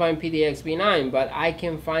the Alpine PDX B9, but I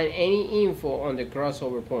can find any info on the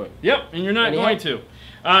crossover point. Yep, and you're not going to.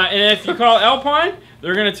 And if you call Alpine,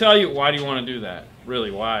 they're going to tell you, why do you want to do that?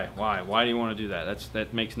 Really, why? Why do you want to do that?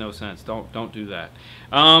 That makes no sense. Don't do that.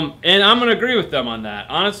 And I'm going to agree with them on that.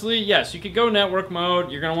 Honestly, yes, you could go network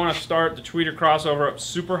mode. You're going to want to start the tweeter crossover up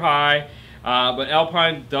super high. But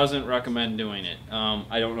Alpine doesn't recommend doing it.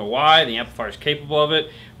 I don't know why. The amplifier is capable of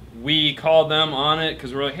it. we called them on it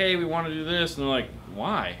because we're like, hey, we want to do this, and they're like,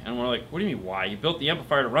 why? And we're like, what do you mean why? You built the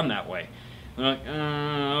amplifier to run that way. And they're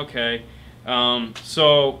like, okay.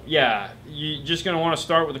 So yeah, you're just going to want to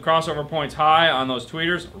start with the crossover points high on those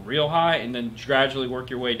tweeters, real high, and then gradually work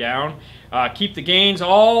your way down. Keep the gains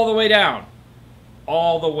all the way down.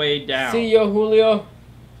 All the way down. See you, Julio.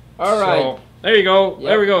 All right. So, there you go. Yep.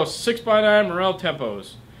 There we go. 6x9 Morel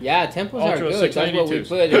tempos. Yeah, tempos Ultra are good. That's what we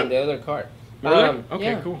put in the other card. Really? Okay,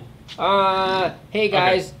 yeah. cool. Hey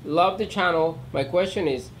guys, love the channel. My question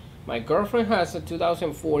is, my girlfriend has a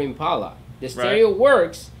 2004 Impala. The stereo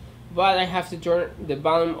works, but I have to turn the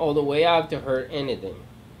volume all the way up to hear anything.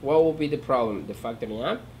 What will be the problem? The factory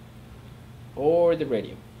amp or the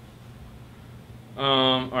radio?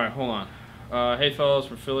 All right, hold on. Hey fellas,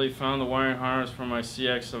 from Philly, found the wiring harness for my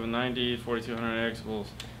CX790 4200X.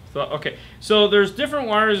 Okay, so there's different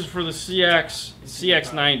wires for the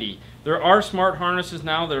CX90. There are smart harnesses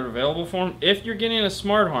now that are available for them. If you're getting a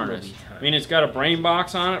smart harness, I mean it's got a brain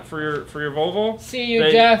box on it for your Volvo. See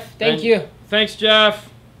you, Jeff. Thank you. Thanks, Jeff.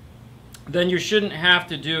 Then you shouldn't have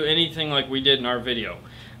to do anything like we did in our video.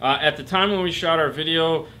 At the time when we shot our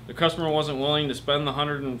video, the customer wasn't willing to spend the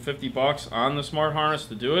 $150 on the smart harness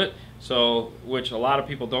to do it. So, which a lot of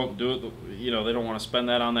people don't do it. You know, they don't want to spend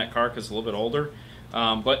that on that car because it's a little bit older.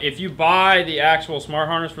 But if you buy the actual smart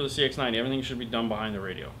harness for the CX90, everything should be done behind the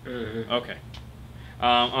radio. Mm-hmm. Okay.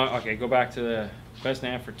 Okay, go back to the best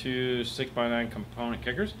amp for two 6x9 component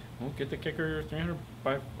kickers. We'll get the kicker 300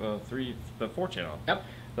 by the 4-channel. Yep.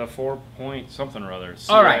 The 4-point something or other. CX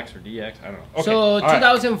All right. or DX, I don't know. Okay. So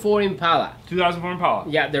 2004 Impala. 2004 Impala.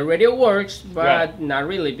 Yeah, the radio works, but not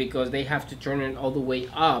really because they have to turn it all the way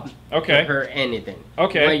up to hear anything.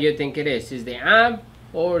 Okay. What do you think it is? Is the amp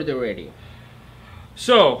or the radio?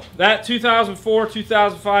 So, that 2004,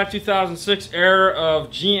 2005, 2006 era of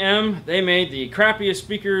GM, they made the crappiest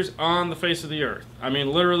speakers on the face of the earth. I mean,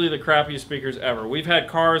 literally the crappiest speakers ever. We've had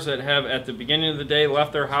cars that have, at the beginning of the day,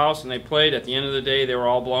 left their house and they played. At the end of the day, they were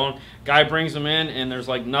all blown. Guy brings them in and there's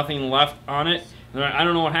like nothing left on it. And I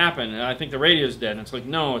don't know what happened. And I think the radio's dead. And it's like,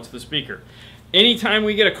 no, it's the speaker. Anytime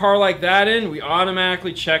we get a car like that in, we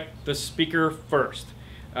automatically check the speaker first.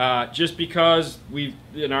 Just because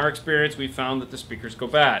in our experience, we found that the speakers go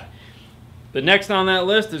bad. The next on that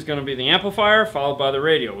list is going to be the amplifier, followed by the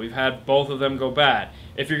radio. We've had both of them go bad.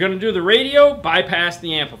 If you're going to do the radio, bypass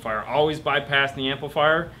the amplifier. Always bypass the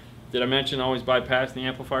amplifier. Did I mention always bypass the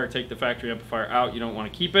amplifier? Take the factory amplifier out. You don't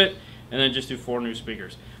want to keep it. And then just do 4 new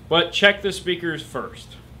speakers. But check the speakers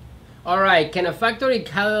first. All right. Can a factory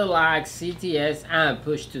Cadillac CTS amp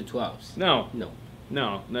push 212s? No. No.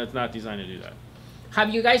 No, that's not designed to do that.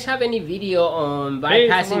 Have you guys have any video on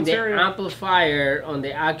bypassing the amplifier on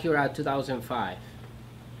the Acura 2005?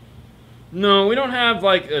 No, we don't have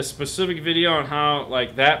like a specific video on how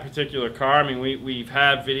like that particular car. I mean, we've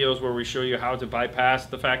had videos where we show you how to bypass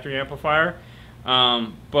the factory amplifier,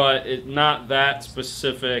 but it's not that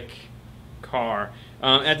specific car.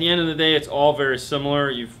 At the end of the day, it's all very similar.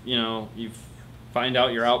 You find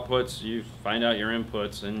out your outputs, you find out your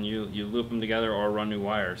inputs, and you loop them together or run new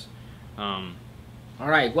wires. All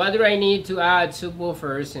right, what do I need to add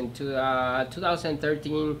subwoofers into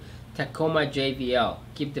 2013 Tacoma JBL?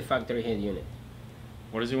 Keep the factory head unit.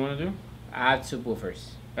 What does he want to do? Add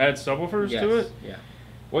subwoofers. Add subwoofers to it? Yeah.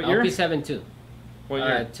 What year? LP72. What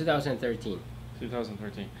year? 2013.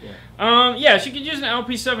 2013. Yeah. Yeah, she could use an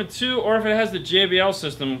LP72, or if it has the JBL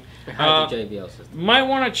system. It has the JBL system. Might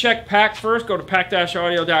want to check PAC first. Go to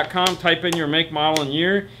pac-audio.com, type in your make, model, and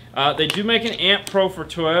year. They do make an Amp Pro for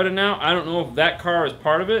Toyota now. I don't know if that car is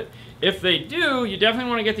part of it. If they do, you definitely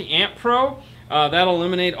want to get the Amp Pro. That'll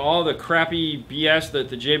eliminate all the crappy BS that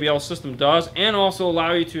the JBL system does, and also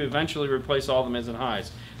allow you to eventually replace all the mids and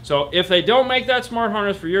highs. So if they don't make that smart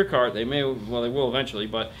harness for your car, they will eventually,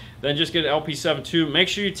 but then just get an LP72. Make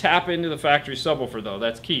sure you tap into the factory subwoofer though,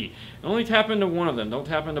 that's key. Only tap into one of them, don't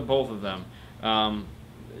tap into both of them.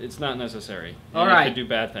 It's not necessary. All right. It could do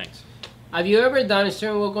bad things. Have you ever done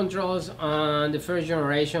steering wheel controls on the first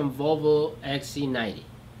generation Volvo XC90?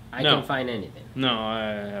 I can't find anything. No, I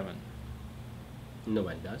haven't.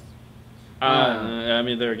 Nobody does. I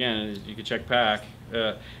mean, there again, you could check PAC.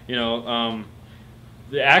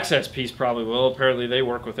 The access piece probably will. Apparently they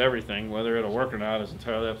work with everything. Whether it'll work or not is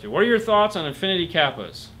entirely up to you. What are your thoughts on Infinity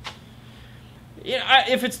Kappas? Yeah,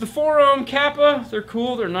 if it's the 4-ohm Kappa, they're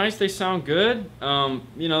cool, they're nice, they sound good.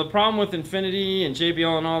 The problem with Infinity and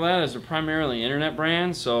JBL and all that is they're primarily internet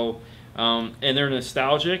brands, so and they're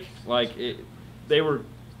nostalgic. Like they were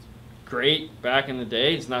great back in the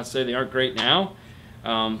day. It's not to say they aren't great now.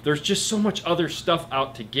 There's just so much other stuff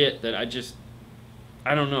out to get that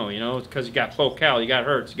I don't know, you know, because you got Focal, you got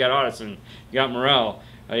Hertz, you got Audison, you got Morel,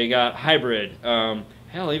 you got Hybrid.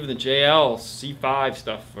 Hell, even the JL C5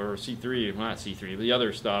 stuff, or C3, well, not C3, but the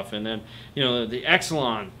other stuff. And then, you know, the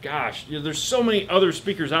Exelon. Gosh, you know, there's so many other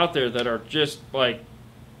speakers out there that are just like,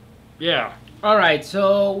 yeah. All right,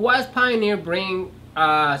 so what's Pioneer bring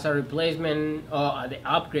as a replacement or the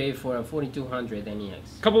upgrade for a 4200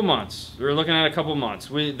 NEX? Couple months. We're looking at a couple months.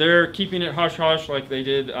 They're keeping it hush-hush like they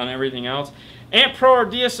did on everything else. Amp Pro or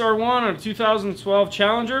DSR-1 on a 2012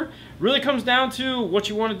 Challenger really comes down to what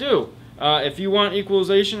you want to do. If you want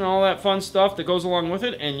equalization and all that fun stuff that goes along with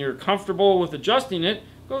it, and you're comfortable with adjusting it,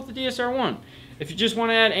 go with the DSR-1. If you just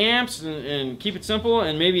want to add amps and keep it simple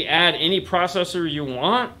and maybe add any processor you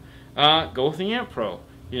want, go with the Amp Pro.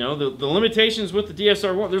 You know, the limitations with the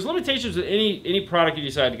DSR-1, there's limitations with any product you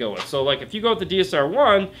decide to go with. So, like, if you go with the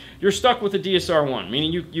DSR-1, you're stuck with the DSR-1,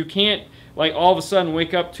 meaning you can't, like, all of a sudden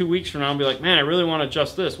wake up 2 weeks from now and be like, man, I really want to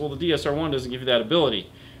adjust this. Well, the DSR-1 doesn't give you that ability.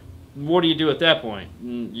 What do you do at that point?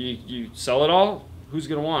 You sell it all? Who's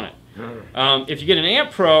going to want it? If you get an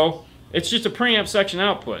Amp Pro, it's just a preamp section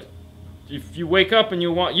output. If you wake up and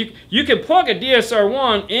you want, you can plug a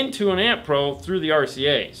DSR-1 into an Amp Pro through the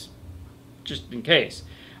RCAs, just in case.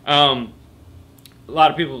 A lot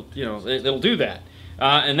of people, you know, they'll do that.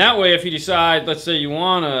 And that way, if you decide, let's say you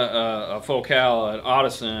want a Focal, an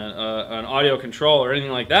Audison, an audio control, or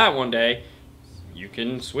anything like that one day, you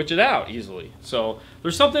can switch it out easily. So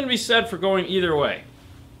there's something to be said for going either way.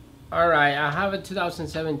 All right, I have a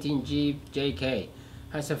 2017 Jeep JK.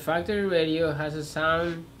 Has a factory radio, has a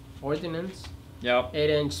sound ordinance. Yep.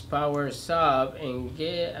 8-inch power sub, and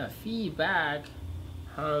get a feedback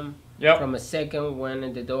hum from a second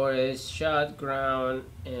when the door is shut, ground,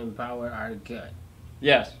 and power are good.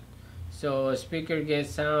 Yes. So a speaker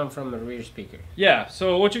gets sound from a rear speaker. Yeah,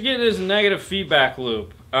 so what you get is a negative feedback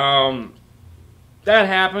loop. That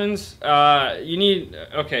happens. You need,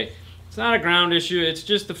 okay, it's not a ground issue. It's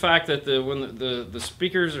just the fact that when the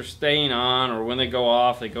speakers are staying on, or when they go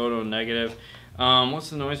off, they go to a negative.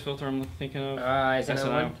 What's the noise filter I'm thinking of?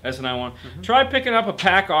 SNI1. SNI1. Try picking up a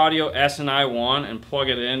Pack Audio SNI1 and plug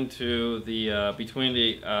it into the between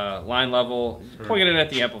the line level. Plug it in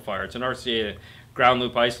at the amplifier. It's an RCA ground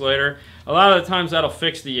loop isolator. A lot of the times that'll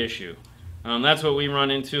fix the issue. That's what we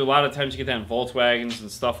run into. A lot of times you get that in Volkswagens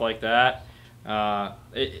and stuff like that.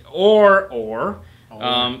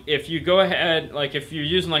 If you go ahead, like if you're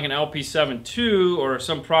using like an LP7 II or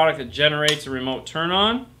some product that generates a remote turn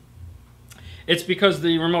on, it's because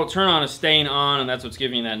the remote turn on is staying on, and that's what's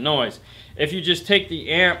giving you that noise. If you just take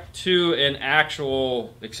the amp to an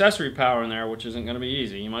actual accessory power in there, which isn't going to be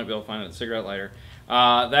easy, you might be able to find it at a cigarette lighter,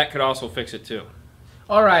 that could also fix it too.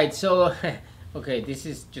 All right, so okay, this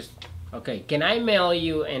is just okay. Can I mail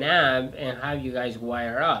you an amp and have you guys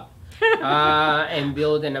wire up? And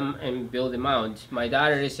build a mount. My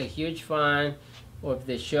daughter is a huge fan of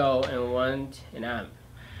the show and wants an amp.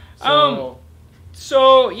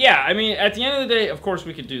 So yeah, I mean, at the end of the day, of course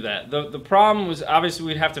we could do that. The problem was obviously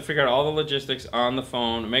we'd have to figure out all the logistics on the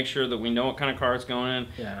phone, make sure that we know what kind of car it's going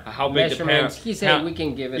in, how big the panel. He said we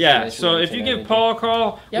can give it. Yeah, so if you give Paul a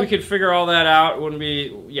call, we could figure all that out. It wouldn't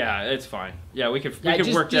be. Yeah, it's fine. Yeah, we could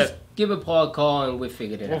work that. Just give a Paul a call and we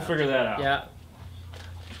figured it out. We'll figure that out. Yeah.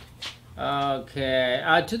 Okay,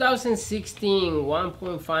 2016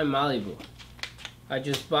 1.5 Malibu. I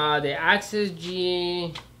just bought the Access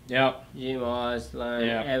G. Yep. GMOS line.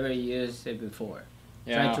 Ever used it before.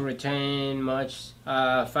 Yeah. Try to retain much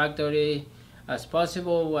factory as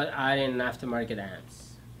possible while adding aftermarket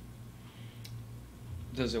amps.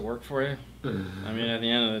 Does it work for you? I mean, at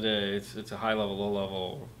the end of the day, it's a high level, low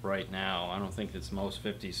level right now. I don't think it's most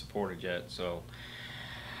 50 supported yet. So,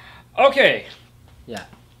 okay. Yeah.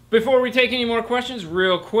 Before we take any more questions,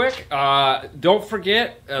 real quick, don't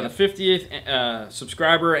forget the 50th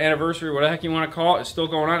subscriber anniversary, what the heck you want to call it, is still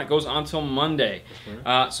going on. It goes on till Monday.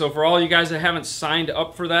 So for all you guys that haven't signed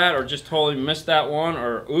up for that or just totally missed that one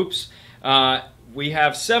or oops, we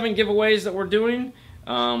have 7 giveaways that we're doing.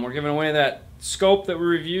 We're giving away that scope that we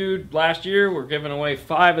reviewed last year. We're giving away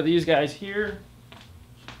 5 of these guys here.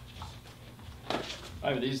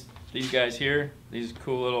 5 of these guys here. These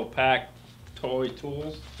cool little pack toy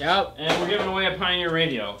tools. Yep. And we're giving away a Pioneer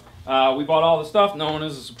radio. We bought all the stuff. No one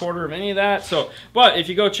is a supporter of any of that. So, but if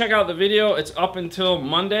you go check out the video, it's up until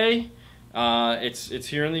Monday. It's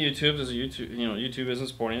here in the YouTube. There's a YouTube. You know, YouTube isn't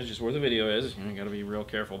supporting it. It's just where the video is. You got to be real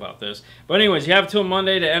careful about this. But anyways, you have till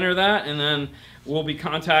Monday to enter that, and then we'll be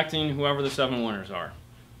contacting whoever the 7 winners are.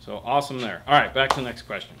 So awesome there. All right, back to the next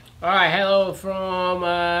question. All right, hello from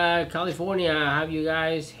California. Have you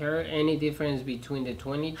guys heard any difference between the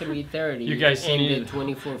 2330 and the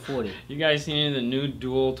 2440? You guys seen any of the new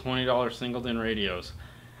dual $20 singleton radios?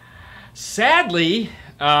 Sadly,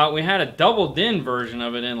 we had a double DIN version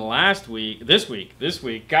of it in this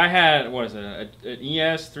week. Guy had, what is it, an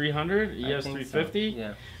ES300, ES350? So.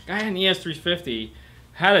 Yeah. Guy had an ES350,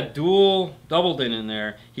 had a dual double DIN in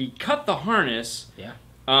there. He cut the harness. Yeah.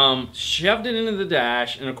 Shoved it into the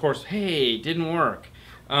dash, and of course, hey, didn't work.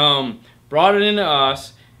 Brought it into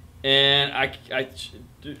us, and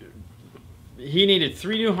he needed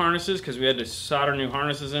 3 new harnesses because we had to solder new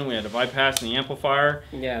harnesses in. We had to bypass the amplifier.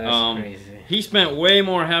 Yeah, that's crazy. He spent way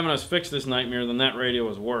more having us fix this nightmare than that radio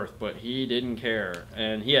was worth, but he didn't care.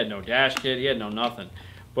 And he had no dash kit. He had no nothing.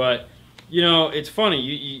 But, you know, it's funny.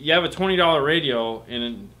 You have a $20 radio,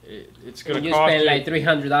 and it's going to cost you like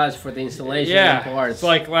 $300 for the installation and parts. It's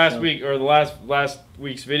like last week, or the last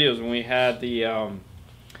week's videos when we had the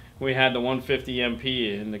 150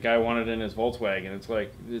 MP and the guy wanted it in his Volkswagen. It's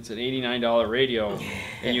like, it's an $89 radio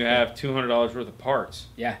and you have $200 worth of parts.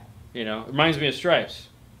 Yeah. You know, it reminds me of Stripes,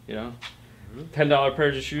 you know. $10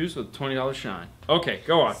 pairs of shoes with $20 shine. Okay,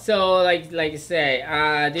 go on. So, like I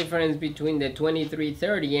say, difference between the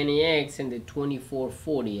 2330 NEX and the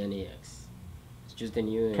 2440 NEX. It's just the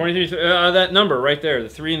new 23. That number right there, the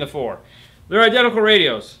 3 and the 4. They're identical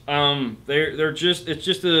radios. It's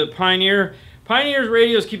just a Pioneer. Pioneer's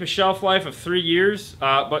radios keep a shelf life of 3 years,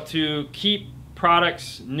 but to keep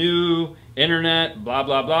products new, internet, blah,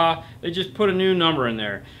 blah, blah, they just put a new number in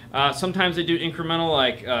there. Sometimes they do incremental,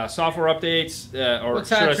 like software updates, or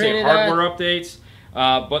should I say hardware updates.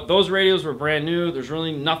 But those radios were brand new. There's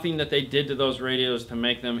really nothing that they did to those radios to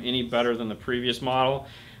make them any better than the previous model.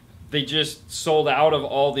 They just sold out of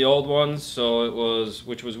all the old ones, so it was,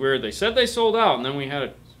 which was weird. They said they sold out, and then we had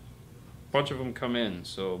a bunch of them come in,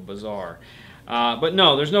 so bizarre. But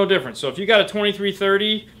no, there's no difference. So if you got a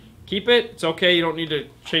 2330, keep it. It's okay. You don't need to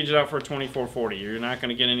change it out for a 2440. You're not going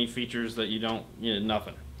to get any features that you don't,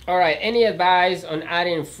 nothing. All right. Any advice on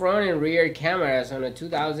adding front and rear cameras on a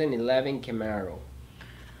 2011 Camaro?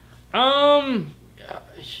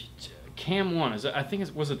 Cam 1. I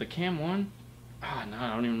think was it the Cam 1? No,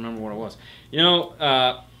 I don't even remember what it was. You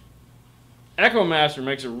know, Echo Master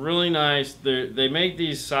makes a really nice, they make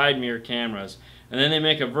these side mirror cameras, and then they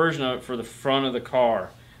make a version of it for the front of the car.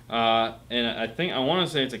 And I want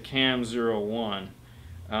to say it's a Cam 01.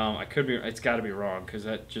 I could be, it's got to be wrong, because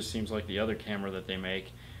that just seems like the other camera that they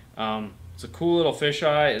make. It's a cool little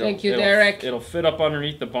fisheye. Thank you, Derek. It'll fit up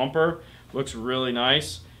underneath the bumper. Looks really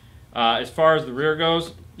nice. As far as the rear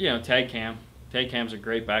goes, you know, tag cam. Tag cams are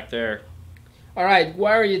great back there. All right,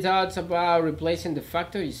 what are your thoughts about replacing the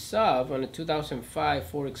factory sub on a 2005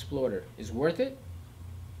 Ford Explorer? Is worth it?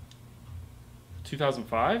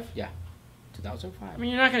 2005? Yeah, 2005. I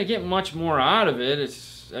mean, you're not going to get much more out of it.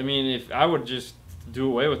 I mean, if I would just do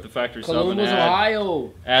away with the factory sub and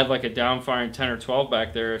add like a downfiring 10 or 12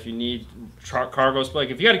 back there if you need cargo space.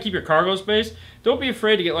 Like if you got to keep your cargo space, don't be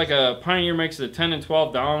afraid to get like a Pioneer makes the 10 and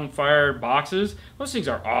 12 downfire boxes. Those things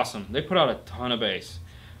are awesome. They put out a ton of bass.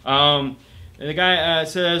 And the guy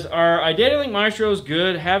says, "Are iDataLink Maestros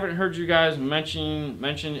good? Haven't heard you guys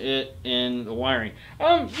mention it in the wiring."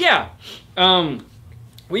 Yeah.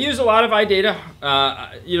 We use a lot of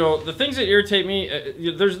iData. You know, the things that irritate me,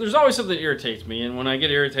 there's always something that irritates me, and when I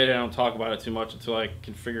get irritated, I don't talk about it too much until I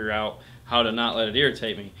can figure out how to not let it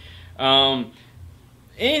irritate me.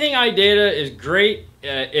 Anything iData is great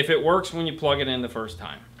if it works when you plug it in the first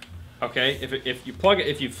time. Okay, if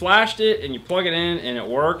you flashed it and you plug it in and it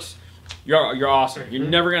works, you're awesome. You're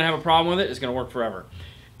never gonna have a problem with it. It's gonna work forever.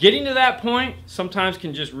 Getting to that point sometimes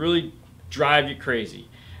can just really drive you crazy.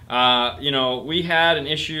 You know, we had an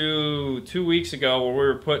issue 2 weeks ago where we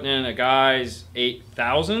were putting in a guy's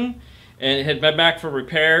 8000 and it had been back for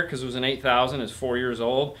repair because it was an 8000. It's 4 years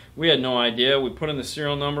old. We had no idea. We put in the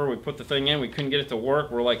serial number. We put the thing in. We couldn't get it to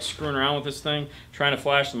work. We're like screwing around with this thing, trying to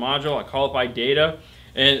flash the module. I call up iData.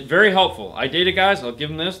 And very helpful. iData guys, I'll give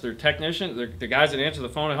them this. They're technicians. They're the guys that answer the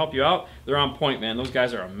phone to help you out. They're on point, man. Those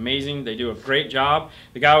guys are amazing. They do a great job.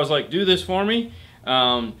 The guy was like, "Do this for me.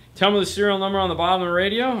 Tell me the serial number on the bottom of the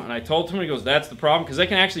radio." And I told him, he goes, "That's the problem." Because they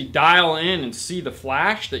can actually dial in and see the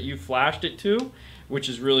flash that you flashed it to, which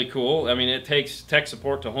is really cool. I mean, it takes tech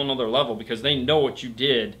support to a whole nother level because they know what you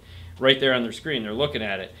did right there on their screen. They're looking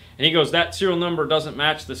at it. And he goes, "That serial number doesn't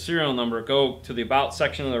match the serial number. Go to the About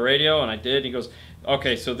section of the radio." And I did. He goes,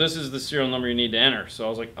 "Okay, so this is the serial number you need to enter." So I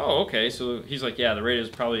was like, "Oh, okay." So he's like, "Yeah, the radio's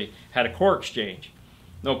probably had a core exchange."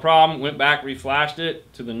 No problem. Went back, reflashed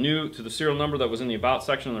it to the serial number that was in the About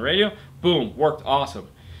section of the radio. Boom, worked awesome.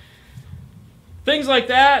 things like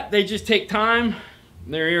that, they just take time.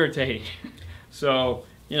 They're irritating. So,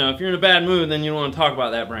 you know, if you're in a bad mood, then you don't want to talk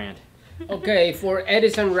about that brand. Okay, for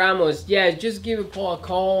Edison Ramos, yeah, just give Paul a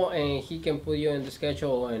call and he can put you in the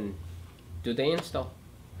schedule and do the install.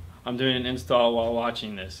 I'm doing an install while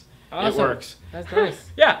watching this. Awesome. It works. That's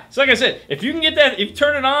nice. Yeah, so like I said, if you can get that, if you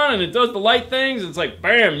turn it on and it does the light things, it's like,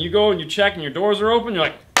 bam, you go and you check and your doors are open, you're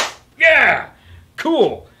like, yeah,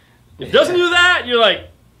 cool. If it doesn't do that, you're like,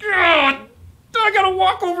 God, I gotta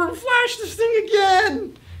walk over and flash this thing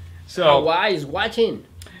again. So wise watching.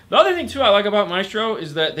 The other thing too I like about Maestro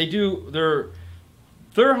is that they do their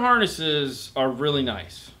harnesses are really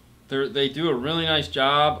nice. They do a really nice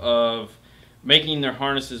job of making their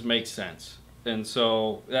harnesses make sense. And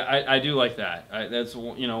so I do like that. That's,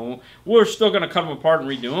 you know, we're still going to cut them apart and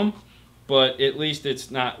redo them, but at least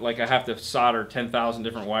it's not like I have to solder 10,000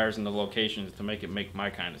 different wires into locations to make it make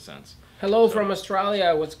my kind of sense. Hello from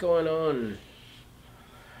Australia. What's going on?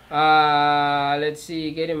 Let's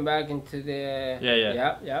see. Getting back into the...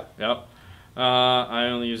 Yep. I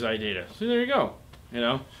only use iData. So there you go. You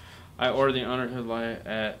know, I ordered the underhood light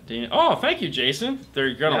at Dana. Oh, thank you, Jason.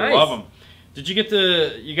 They're going to love them. Did you get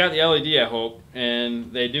you got the LED, I hope,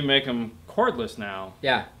 and they do make them cordless now.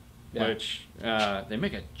 Yeah. Which, they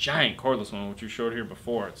make a giant cordless one, which you showed here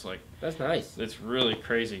before. It's like... That's nice. It's really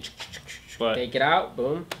crazy. But take it out,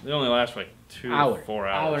 boom. They only last for like 2 to 4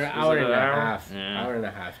 hours. Hour and a half. Yeah. Hour and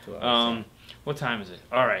a half, 2 hours. What time is it?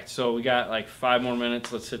 All right, so we got like 5 more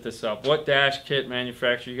minutes. Let's hit this up. What dash kit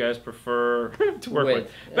manufacturer you guys prefer to work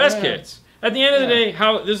with? Best kits. At the end of the day,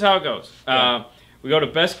 this is how it goes. We go to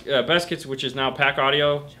Best Kits, which is now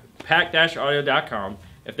pack-audio.com.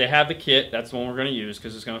 If they have the kit, that's the one we're going to use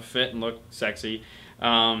because it's going to fit and look sexy.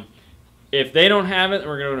 If they don't have it, then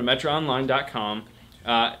we're going to go to metroonline.com.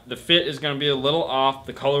 The fit is going to be a little off.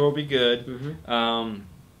 The color will be good. Mm-hmm.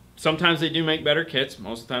 Sometimes they do make better kits.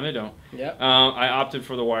 Most of the time they don't. Yep. I opted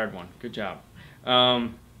for the wired one. Good job.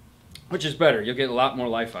 Which is better. You'll get a lot more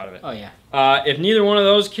life out of it. Oh, yeah. If neither one of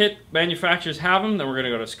those kit manufacturers have them, then we're going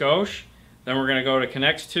to go to Scosche. Then we're going to go to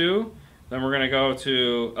Connects 2. Then we're going to go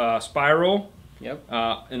to Spiral. Yep.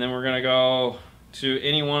 And then we're going to go to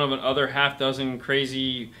any one of another half dozen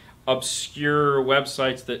crazy, obscure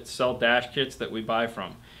websites that sell dash kits that we buy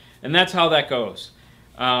from. And that's how that goes.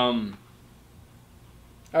 All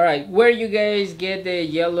right. Where you guys get the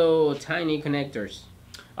yellow tiny connectors?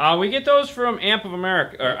 We get those from Amp of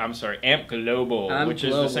America, or I'm sorry, Amp Global, which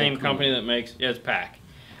is the same company that makes, it's PAC.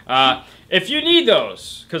 If you need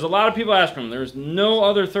those, because a lot of people ask for them, there's no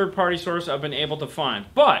other third-party source I've been able to find.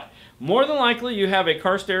 But more than likely, you have a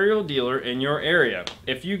car stereo dealer in your area.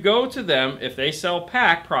 If you go to them, if they sell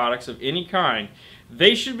PAC products of any kind,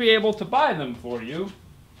 they should be able to buy them for you.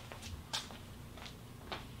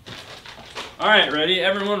 All right, ready?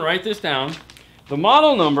 Everyone, write this down. The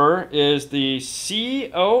model number is the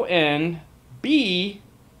CONBCS.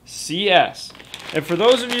 And for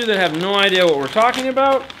those of you that have no idea what we're talking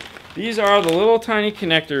about, these are the little tiny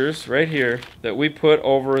connectors right here that we put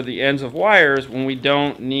over the ends of wires when we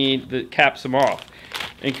don't need to caps them off.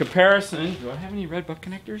 In comparison, do I have any red butt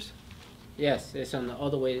connectors? Yes, it's on the all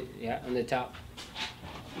the way, on the top.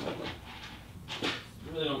 I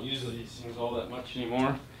really don't use these things all that much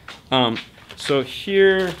anymore. So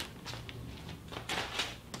here,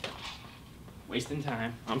 wasting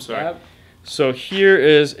time. I'm sorry. Yep. So here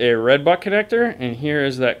is a red butt connector, and here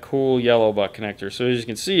is that cool yellow butt connector. So as you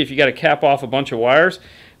can see, if you got to cap off a bunch of wires,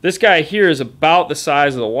 this guy here is about the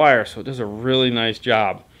size of the wire, so it does a really nice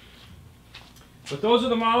job. But those are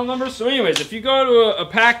the model numbers. So anyways, if you go to a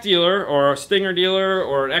PAC dealer, or a Stinger dealer,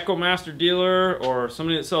 or an Echo Master dealer, or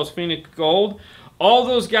somebody that sells Phoenix Gold, all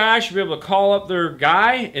those guys should be able to call up their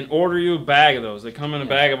guy and order you a bag of those. They come in a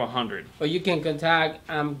bag of 100. Or you can contact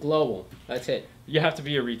Global. That's it. You have to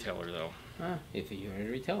be a retailer, though. If you're a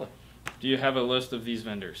retailer. Do you have a list of these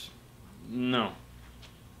vendors? No.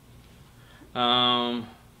 They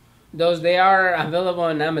are available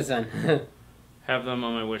on Amazon. Have them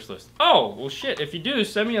on my wish list. Oh, well shit, if you do,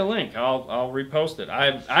 send me a link. I'll repost it.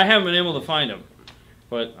 I haven't been able to find them,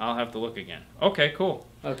 but I'll have to look again. Okay, cool.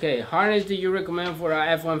 Okay, harness do you recommend for a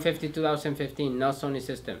F-150 2015, not Sony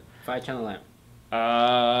system? 5-channel lamp.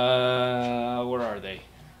 Where are they?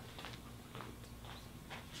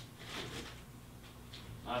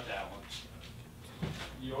 Not that one.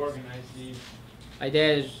 You organize these. I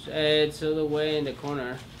did. It's all the way in the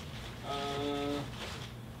corner.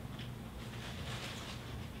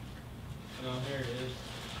 No, here it is.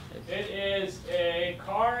 It is a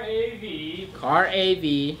Car AV. Car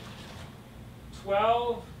AV.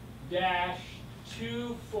 12-240.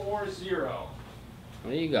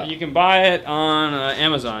 There you go. You can buy it on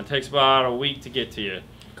Amazon. It takes about a week to get to you.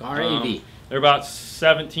 Car AV. They're about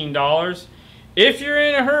 $17. If you're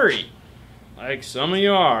in a hurry, like some of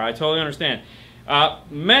you are, I totally understand.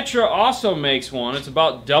 Metra also makes one. It's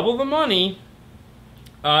about double the money.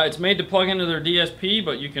 It's made to plug into their DSP,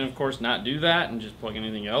 but you can, of course, not do that and just plug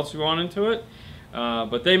anything else you want into it.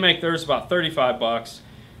 But they make theirs about $35.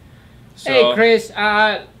 So, hey, Chris.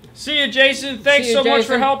 See you, Jason. Thanks so much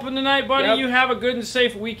for helping tonight, buddy. Yep. You have a good and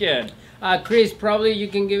safe weekend. Chris, probably you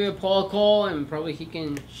can give Paul a call, and probably he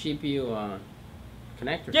can ship you a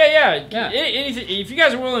connector. Yeah. Anything, if you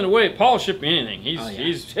guys are willing to wait, Paul will ship me anything.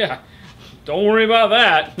 He's don't worry about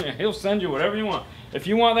that. He'll send you whatever you want. If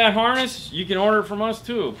you want that harness, you can order it from us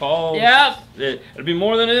too, Paul. Yep. It'll be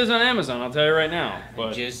more than it is on Amazon. I'll tell you right now.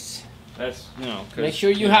 But just that's make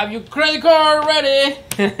sure you have your credit card ready.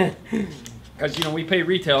 Because we pay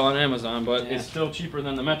retail on Amazon, but it's still cheaper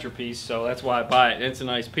than the Metra piece, so that's why I buy it. It's a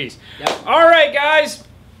nice piece. Yep. All right, guys.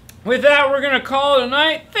 With that, we're going to call it a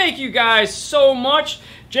night. Thank you guys so much.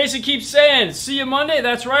 Jason keeps saying, see you Monday.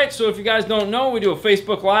 That's right. So if you guys don't know, we do a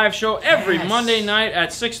Facebook Live show every Monday night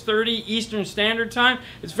at 6:30 Eastern Standard Time.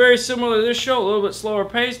 It's very similar to this show, a little bit slower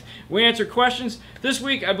paced. We answer questions. This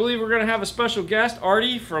week, I believe we're going to have a special guest,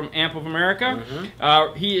 Artie from Amp of America.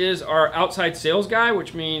 He is our outside sales guy,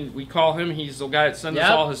 which means we call him. He's the guy that sends us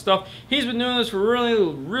all his stuff. He's been doing this for a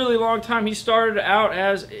really, really long time. He started out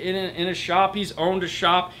as in a shop. He's owned a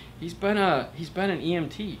shop. He's been an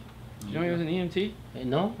EMT. You know he was an EMT?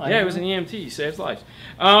 No. He was an EMT. He saves lives.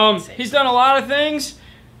 He's done a lot of things.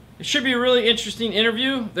 It should be a really interesting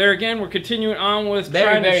interview. There again, we're continuing on with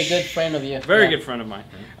very good friend of you. Very good friend of mine.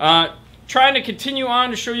 Trying to continue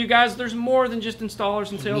on to show you guys there's more than just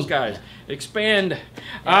installers and sales guys. Expand.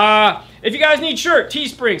 If you guys need shirt,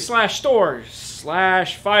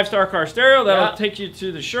 Teespring/store/5star car stereo. That'll take you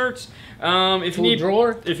to the shirts. If you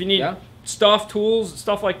need stuff, tools,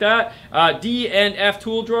 stuff like that,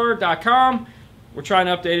 dnftooldrower.com. We're trying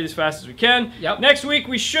to update it as fast as we can. Next week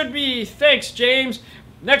we should be, thanks James,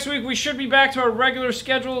 next week we should be back to our regular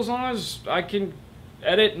schedule as long as I can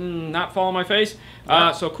edit and not fall on my face.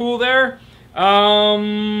 So cool there. What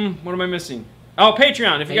am I missing? Oh,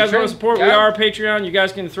 Patreon. If you guys want to support, we are a Patreon. You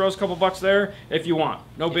guys can throw us a couple bucks there if you want.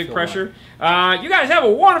 No big pressure. You guys have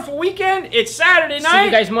a wonderful weekend. It's Saturday night. See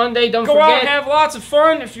you guys Monday. Don't forget. Go out and have lots of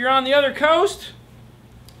fun if you're on the other coast.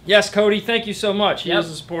 Yes, Cody, thank you so much. He is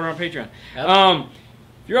a supporter on Patreon. If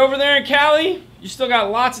you're over there in Cali, you still got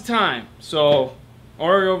lots of time. So,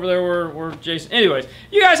 or over there where Jason. Anyways,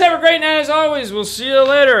 you guys have a great night as always. We'll see you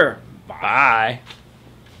later. Bye.